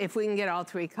 if we can get all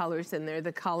 3 colors in there,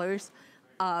 the colors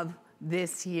of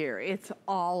this year. It's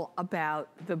all about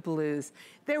the blues.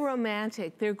 They're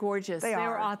romantic, they're gorgeous,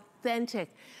 they're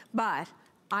authentic, but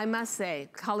I must say,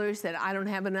 colors that I don't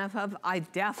have enough of, I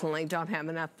definitely don't have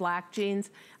enough black jeans.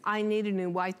 I need a new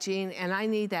white jean, and I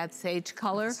need that sage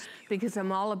color because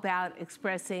I'm all about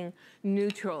expressing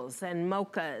neutrals and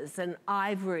mochas and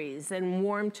ivories and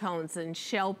warm tones and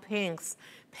shell pinks.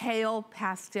 Pale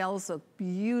pastels look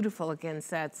beautiful against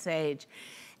that sage.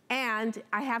 And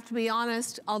I have to be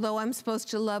honest, although I'm supposed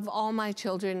to love all my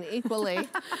children equally,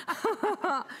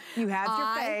 you have your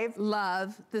fave. I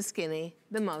love the skinny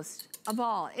the most of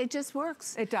all. It just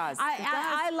works. It does.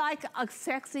 I like a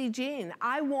sexy jean.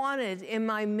 I wanted in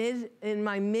my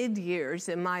mid years,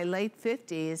 in my late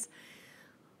 50s,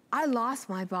 I lost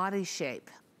my body shape.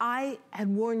 I had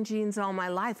worn jeans all my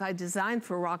life. I designed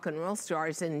for rock and roll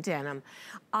stars in denim.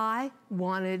 I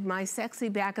wanted my sexy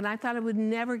back, and I thought I would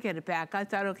never get it back. I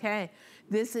thought, okay,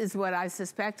 this is what I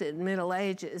suspected. Middle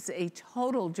age is a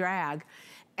total drag.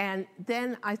 And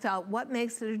then I thought, what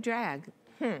makes it a drag?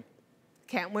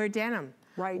 Can't wear denim.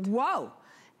 Right. Whoa.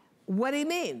 What do you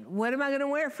mean? What am I gonna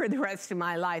wear for the rest of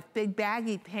my life? Big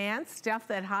baggy pants, stuff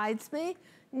that hides me?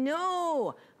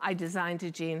 No, I designed a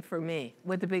jean for me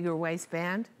with a bigger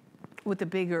waistband, with a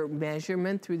bigger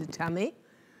measurement through the tummy,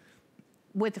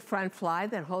 with the front fly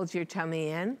that holds your tummy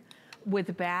in, with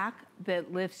the back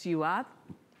that lifts you up.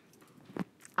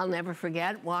 I'll never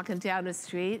forget walking down the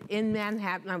street in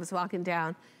Manhattan. I was walking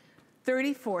down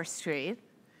 34th Street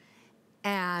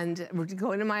and we're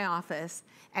going to my office,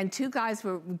 and 2 guys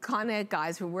were, Con Ed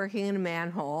guys were working in a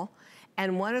manhole,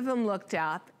 and one of them looked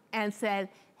up and said,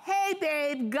 "Hey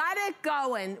babe, got it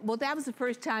going." Well, that was the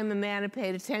first time a man had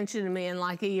paid attention to me in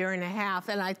like a year and a half,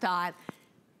 and I thought,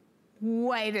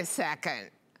 wait a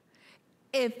second.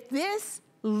 If this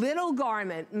little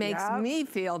garment makes me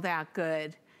feel that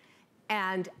good,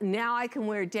 and now I can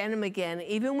wear denim again,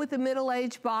 even with a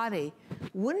middle-aged body,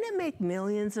 wouldn't it make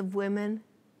millions of women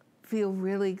feel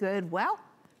really good? Well,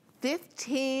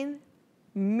 15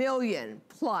 million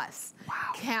plus,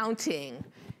 counting.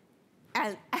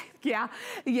 And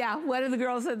one of the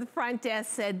girls at the front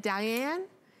desk said, "Diane,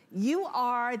 you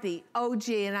are the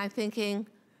OG." And I'm thinking,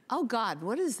 oh God,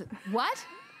 what is it? What?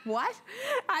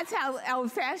 That's how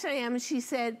old-fashioned I am. And she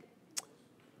said,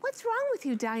 "What's wrong with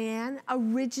you, Diane?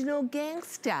 Original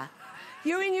gangsta.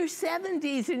 You're in your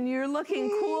 70s and you're looking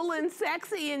cool and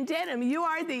sexy in denim. You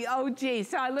are the OG."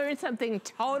 So I learned something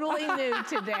totally new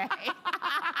today.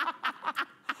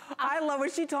 I love when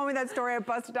she told me that story. I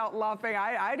busted out laughing.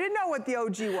 I didn't know what the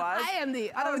OG was. I am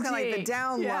the OG. I thought it was kind of like the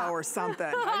down low or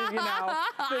something. I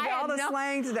didn't, all the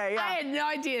slang today. I had no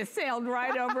idea. It sailed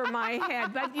right over my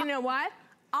head. But you know what?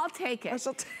 I'll take it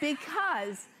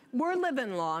because we're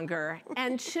living longer,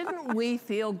 and shouldn't we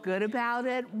feel good about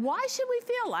it? Why should we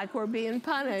feel like we're being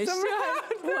punished?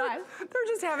 They're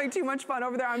just having too much fun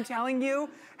over there, I'm telling you.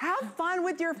 Have fun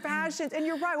with your fashions. And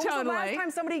you're right, when was the last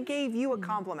time somebody gave you a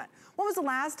compliment? When was the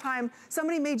last time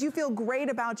somebody made you feel great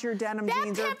about your denim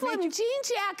jeans? That peplum jean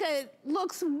jacket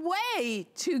looks way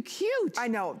too cute. I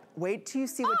know. Wait till you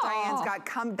see what Diane's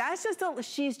got. That's just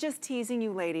she's just teasing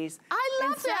you, ladies. I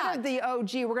love that. Instead of the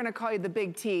OG, we're gonna call you the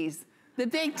big tease. The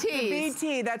big tease. The big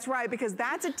tease, that's right, because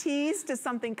that's a tease to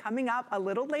something coming up a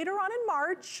little later on in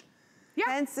March. Yeah.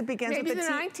 Hence it begins with the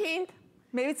 19th.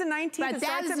 Maybe it's the 19th. But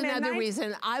that is another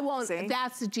reason I won't,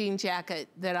 that's the jean jacket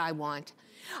that I want.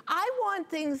 I want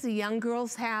things the young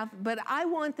girls have, but I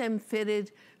want them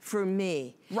fitted for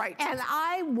me. Right. And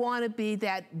I want to be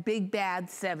that big bad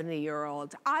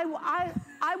 70-year-old. I want, yeah,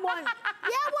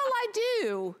 well, I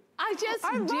do. I just do.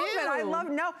 I love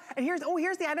it. I love And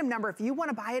here's the item number. If you want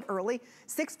to buy it early,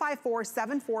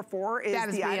 654744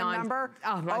 is the item number.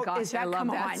 Oh my gosh, I love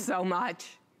that so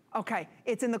much. Okay,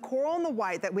 it's in the coral and the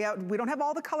white that we don't have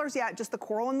all the colors yet, just the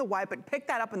coral and the white, but pick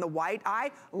that up in the white.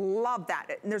 I love that.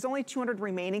 And there's only 200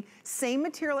 remaining. Same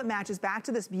material, it matches back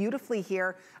to this beautifully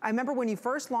here. I remember when you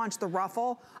first launched the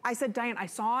ruffle, I said, Diane, I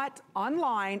saw it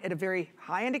online at a very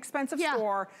high-end expensive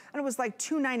store, and it was like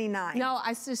 $2.99. No,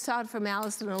 I just saw it from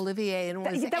Alice and Olivier, and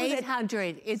it was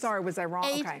 $800. Sorry, was I wrong?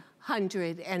 Okay.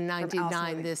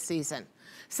 $899 this season.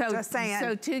 So, just saying.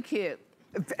 So too cute.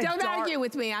 Don't argue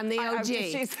with me, I'm the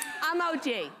OG. I'm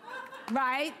OG,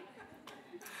 right?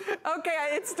 Okay,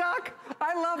 it's stuck.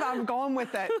 I love it, I'm going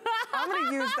with it. I'm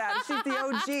gonna use that. She's the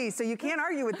OG, so you can't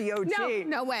argue with the OG.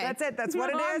 No way. That's it, that's what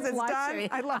it is, it's done.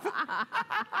 I love it.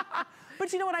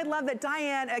 But you know what, I love that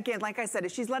Diane, again, like I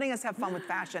said, she's letting us have fun with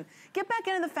fashion. Get back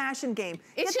into the fashion game.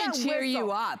 It should cheer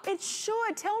you up. It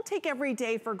should. Don't take every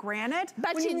day for granted.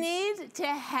 But you need to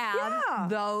have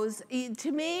those,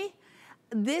 to me,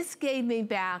 this gave me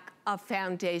back a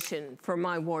foundation for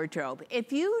my wardrobe.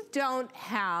 If you don't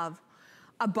have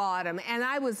a bottom, and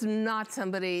I was not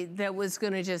somebody that was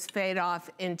gonna just fade off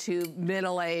into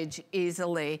middle age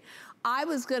easily. I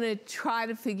was gonna try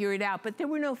to figure it out, but there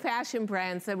were no fashion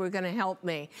brands that were gonna help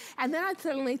me. And then I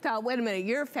suddenly thought, wait a minute,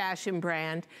 you're a fashion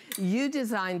brand, you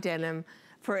design denim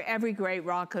for every great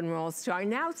rock and roll star.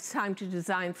 Now it's time to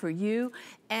design for you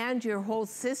and your whole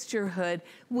sisterhood.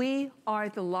 We are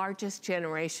the largest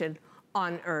generation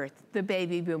on earth, the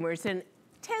baby boomers, and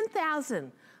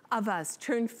 10,000 of us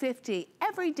turn 50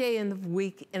 every day in the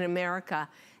week in America.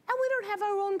 And we don't have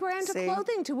our own brand of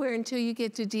clothing to wear until you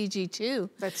get to DG2.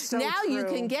 That's so now true. You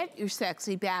can get your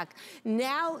sexy back.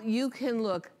 Now you can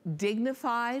look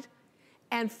dignified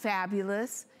and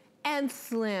fabulous and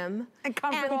slim and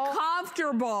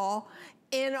comfortable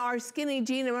in our skinny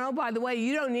jean. And oh, by the way,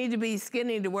 you don't need to be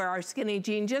skinny to wear our skinny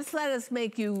jean. Just let us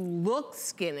make you look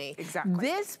skinny. Exactly.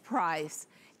 This price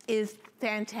is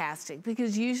fantastic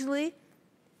because usually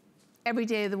every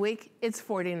day of the week, it's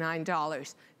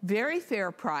 $49. Very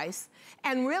fair price.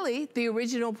 And really, the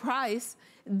original price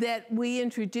that we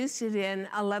introduced it in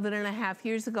 11 and a half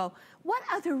years ago. What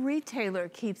other retailer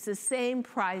keeps the same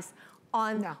price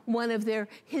on one of their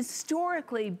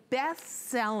historically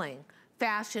best-selling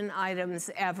fashion items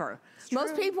ever?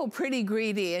 Most people pretty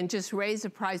greedy and just raise the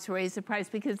price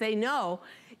because they know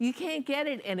you can't get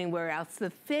it anywhere else. The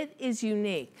fit is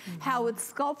unique. How it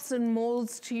sculpts and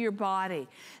molds to your body.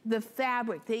 The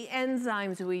fabric, the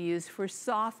enzymes we use for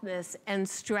softness and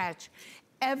stretch.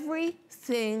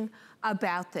 Everything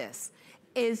about this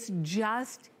is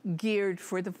just geared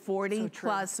for the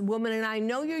 40-plus woman. And I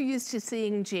know you're used to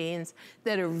seeing jeans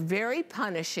that are very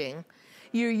punishing.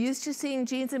 You're used to seeing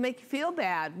jeans that make you feel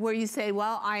bad, where you say,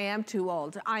 well, I am too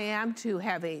old, I am too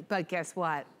heavy. But guess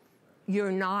what?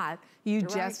 You're not. You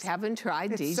just haven't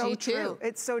tried DG2. It's so true.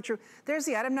 It's so true. There's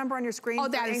the item number on your screen. Oh,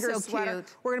 that is so sweater.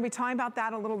 cute. We're going to be talking about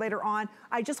that a little later on.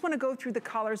 I just want to go through the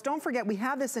colors. Don't forget, we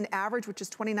have this in average, which is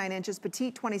 29 inches,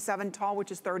 petite 27, tall,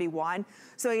 which is 31.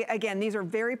 So again, these are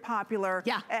very popular.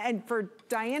 Yeah. And for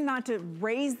Diane not to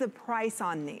raise the price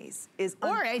on these is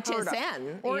unheard of.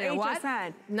 HSN. Or you know HSN.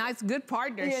 What? Nice, good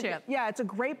partnership. Yeah, it's a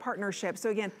great partnership.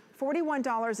 So again,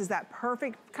 $41 is that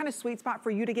perfect kind of sweet spot for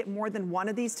you to get more than one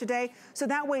of these today. So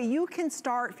that way you can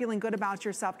start feeling good about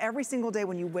yourself every single day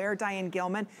when you wear Diane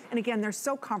Gilman. And again, they're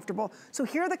so comfortable. So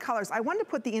here are the colors. I wanted to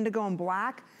put the indigo and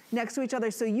black next to each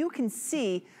other so you can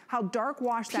see how dark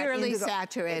wash that indigo. Purely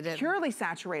saturated. Purely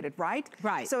saturated, right?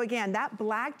 Right. So again, that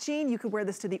black jean, you could wear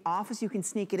this to the office. You can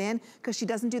sneak it in because she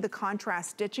doesn't do the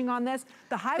contrast stitching on this.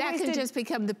 The high-waisted. That can just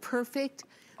become the perfect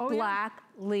black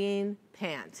lean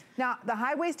pant. Now, the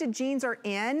high-waisted jeans are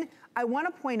in. I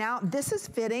want to point out, this is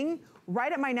fitting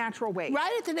right at my natural waist.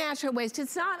 Right at the natural waist.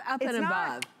 It's not up and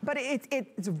above. But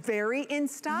it's very in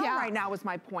style right now is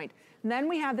my point. And then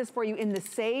we have this for you in the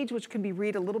sage, which can be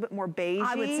read a little bit more beigey.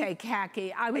 I would say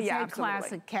khaki. I would say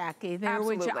classic khaki there,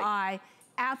 which I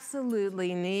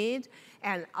absolutely need.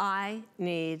 And I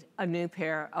need a new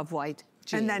pair of white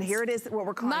jeans. And then here it is, what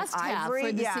we're calling must have ivory.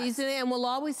 For the season, and we'll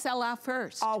always sell out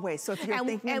first. Always, so if you're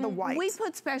thinking of the white. We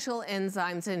put special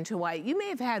enzymes into white. You may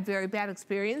have had very bad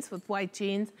experience with white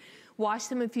jeans. Washed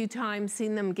them a few times,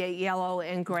 seen them get yellow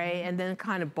and gray, and then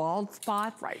kind of bald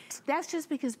spots. Right. That's just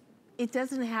because it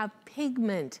doesn't have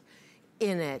pigment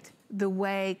in it the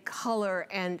way color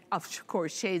and, of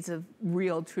course, shades of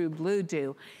real true blue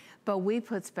do. But we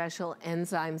put special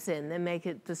enzymes in that make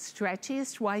it the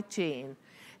stretchiest white jean,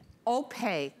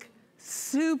 opaque,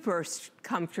 super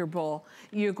comfortable.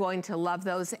 You're going to love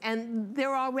those. And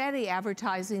they're already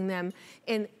advertising them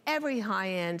in every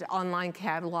high-end online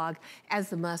catalog as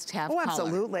the must-have color. Oh,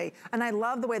 absolutely. And I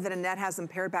love the way that Annette has them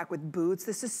paired back with boots.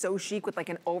 This is so chic with like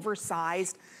an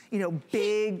oversized, you know,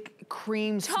 big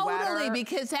cream sweater. Totally,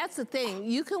 because that's the thing.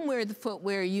 You can wear the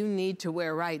footwear you need to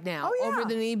wear right now. Oh, yeah. Over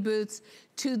the knee boots,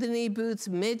 to the knee boots,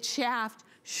 mid-shaft,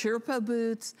 Sherpa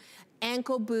boots,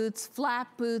 ankle boots, flat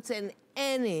boots, and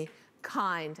any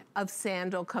kind of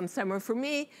sandal come summer. For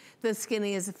me, the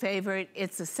skinny is a favorite.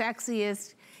 It's the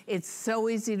sexiest. It's so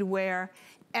easy to wear.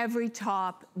 Every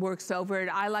top works over it.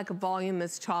 I like a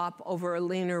voluminous top over a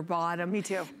leaner bottom. Me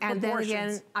too. And then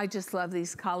again, I just love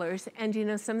these colors. And you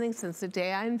know something? Since the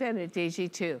day I invented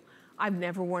DG2, I've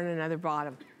never worn another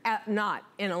bottom. Not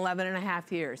in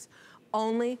 11.5 years.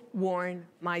 Only worn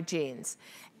my jeans.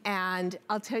 And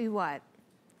I'll tell you what,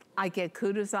 I get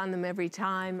kudos on them every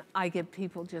time. I get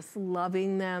people just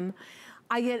loving them.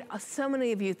 I get so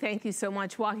many of you, thank you so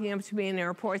much, walking up to me in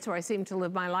airports where I seem to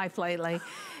live my life lately,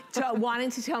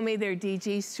 wanting to tell me their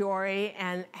DG story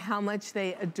and how much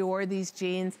they adore these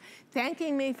jeans,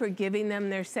 thanking me for giving them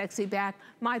their sexy back.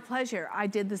 My pleasure. I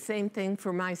did the same thing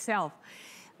for myself.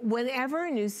 Whenever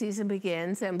a new season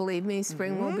begins, and believe me,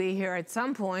 spring will be here at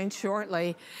some point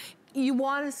shortly, you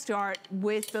want to start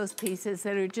with those pieces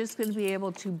that are just going to be able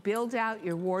to build out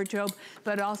your wardrobe,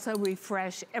 but also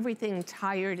refresh everything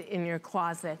tired in your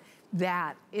closet.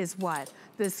 That is what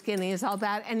the skinny is all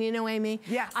about. And you know, Amy,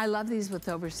 yes, I love these with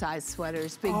oversized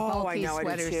sweaters, big bulky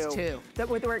sweaters too.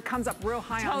 Where it comes up real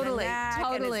high on the neck,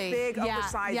 and it's big,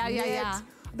 oversized knit.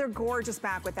 They're gorgeous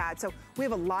back with that. So we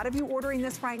have a lot of you ordering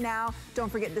this right now. Don't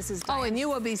forget, this is Diane. Oh, and you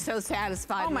will be so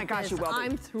satisfied. Oh my gosh, you will be.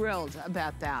 I'm thrilled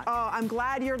about that. Oh, I'm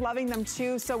glad you're loving them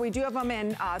too. So we do have them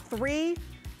in 3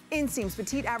 inseams,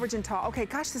 petite, average, and tall. Okay,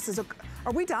 gosh, this is,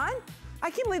 are we done? I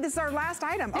can't believe this is our last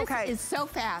item. Okay. This is so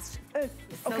fast.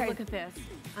 Okay. Look at this.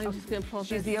 I'm just gonna pull this.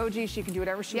 She's the OG, she can do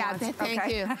whatever she wants. Yeah,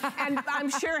 thank you. And I'm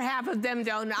sure half of them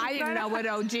don't. I didn't know what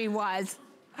OG was.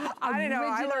 I didn't know,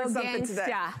 I learned something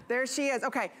today. There she is.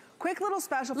 Okay, quick little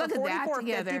special for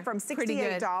 $44.50 from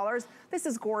 $68. This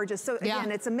is gorgeous. So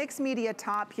again, it's a mixed media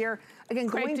top here. Again,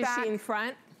 going back. Crepe de chine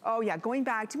front. Oh yeah, going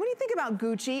back to when you think about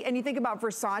Gucci and you think about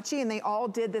Versace, and they all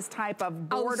did this type of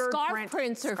bordered scarf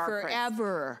prints are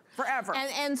forever. Forever.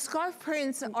 And scarf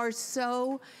prints are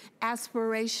so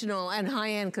aspirational and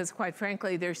high-end because quite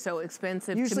frankly, they're so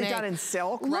expensive to make. Usually done in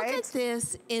silk, right? Look at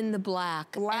this in the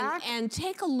black. And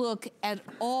take a look at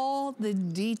all the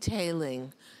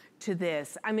detailing to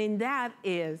this. I mean, that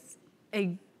is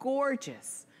a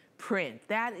gorgeous print.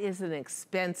 That is an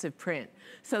expensive print.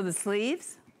 So the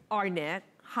sleeves are knit.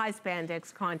 High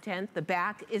spandex content. The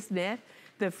back is knit.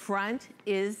 The front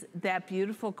is that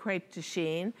beautiful crepe de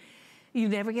chine. You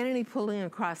never get any pulling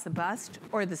across the bust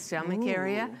or the stomach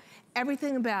area.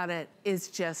 Everything about it is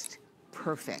just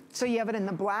perfect. So you have it in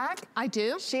the black? I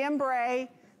do. Chambray.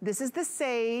 This is the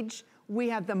sage. We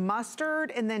have the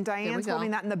mustard, and then Diane's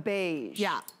holding that in the beige.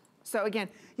 Yeah. So again,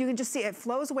 you can just see it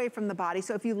flows away from the body.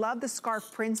 So if you love the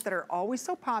scarf prints that are always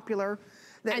so popular,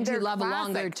 and you love a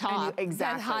longer top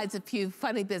that hides a few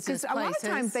funny business places. A lot of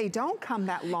times they don't come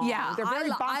that long. Yeah, they're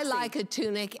very boxy. I like a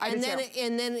tunic. And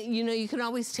then you know, you can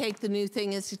always take, the new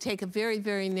thing is to take a very,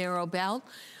 very narrow belt,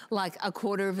 like a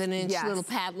 1/4 of an inch little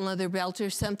patent leather belt or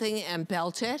something, and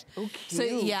belt it. Oh, so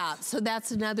yeah, so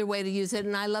that's another way to use it.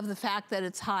 And I love the fact that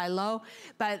it's high-low.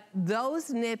 But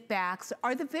those knit backs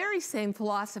are the very same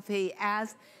philosophy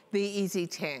as the Easy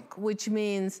Tank, which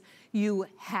means you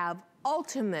have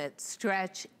ultimate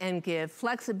stretch and give,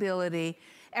 flexibility,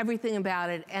 everything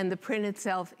about it, and the print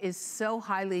itself is so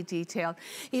highly detailed.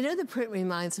 You know, the print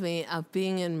reminds me of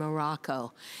being in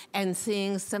Morocco and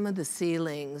seeing some of the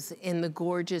ceilings in the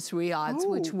gorgeous riads,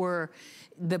 which were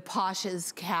the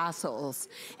Pasha's castles,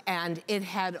 and it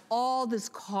had all this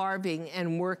carving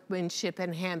and workmanship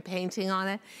and hand painting on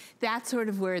it. That's sort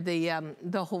of where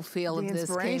the whole feel of this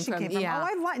came from. Yeah.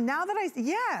 Oh,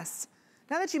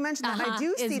 now that you mentioned that, I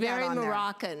do see that on there. It's very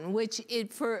Moroccan, which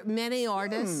for many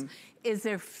artists is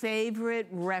their favorite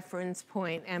reference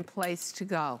point and place to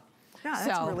go. Yeah,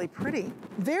 that's really pretty.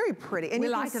 Very pretty. And we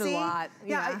like it a lot.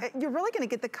 Yeah, you're really gonna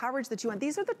get the coverage that you want.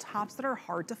 These are the tops that are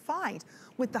hard to find.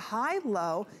 With the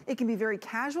high-low, it can be very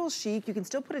casual chic. You can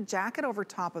still put a jacket over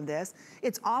top of this.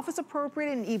 It's office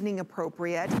appropriate and evening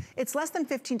appropriate. It's less than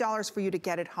 $15 for you to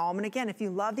get it home. And again, if you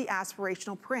love the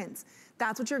aspirational prints,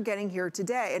 that's what you're getting here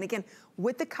today. And again,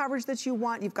 with the coverage that you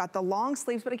want, you've got the long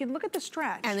sleeves, but again, look at the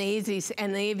stretch. And the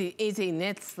easy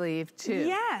knit sleeve too.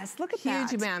 Yes, look at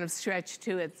that. Huge amount of stretch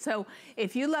to it. So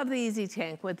if you love the Easy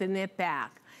Tank with the knit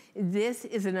back, this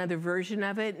is another version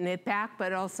of it, knit back,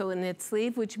 but also a knit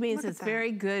sleeve, which means it's very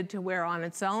good to wear on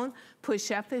its own, push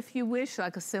up if you wish,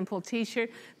 like a simple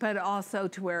t-shirt, but also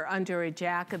to wear under a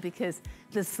jacket because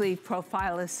the sleeve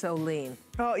profile is so lean.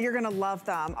 Oh, you're gonna love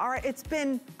them. All right, it's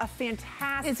been a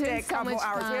fantastic couple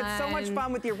hours. We had so much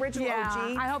fun with the original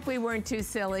OG. I hope we weren't too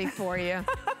silly for you.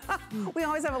 We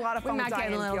always have a lot of fun with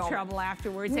Diane Gilman. We might get in a little trouble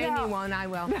afterwards. No. Amy won't, I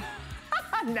will.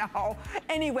 No.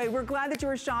 Anyway, we're glad that you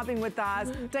were shopping with us.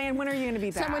 Diane, when are you going to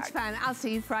be back? So much fun. I'll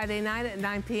see you Friday night at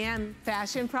 9 p.m.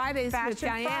 Fashion Fridays with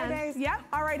Diane. Fridays. Yep.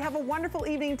 All right, have a wonderful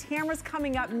evening. Tamara's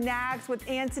coming up next with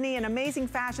Anthony and Amazing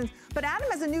Fashions. But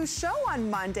Adam has a new show on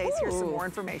Mondays. Here's some more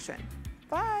information.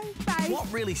 Bye. Bye.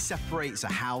 What really separates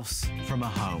a house from a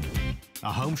home?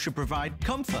 A home should provide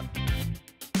comfort,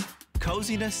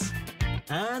 coziness,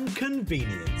 and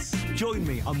convenience. Join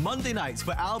me on Monday nights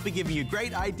where I'll be giving you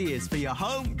great ideas for your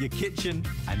home, your kitchen,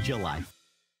 and your life.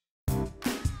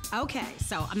 Okay,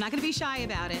 so I'm not gonna be shy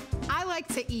about it. I like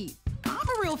to eat. I'm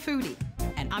a real foodie.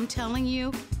 And I'm telling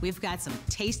you, we've got some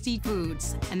tasty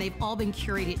foods, and they've all been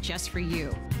curated just for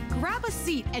you. Grab a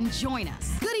seat and join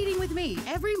us. Good Eating with Me,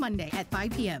 every Monday at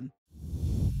 5 p.m.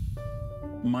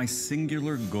 My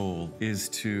singular goal is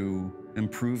to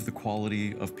improve the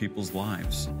quality of people's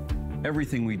lives.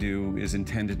 Everything we do is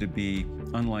intended to be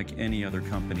unlike any other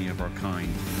company of our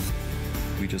kind.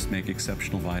 We just make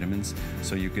exceptional vitamins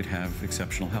so you could have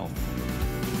exceptional health.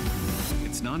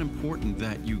 It's not important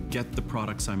that you get the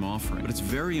products I'm offering, but it's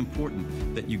very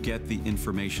important that you get the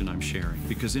information I'm sharing,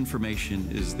 because information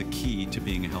is the key to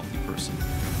being a healthy person.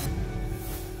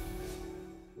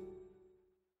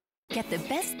 Get the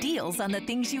best deals on the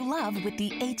things you love with the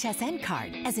HSN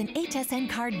card. As an HSN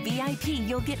card VIP,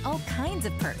 you'll get all kinds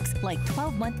of perks, like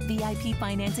 12-month VIP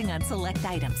financing on select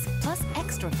items, plus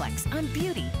extra flex on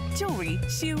beauty, jewelry,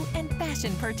 shoe, and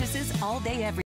fashion purchases all day every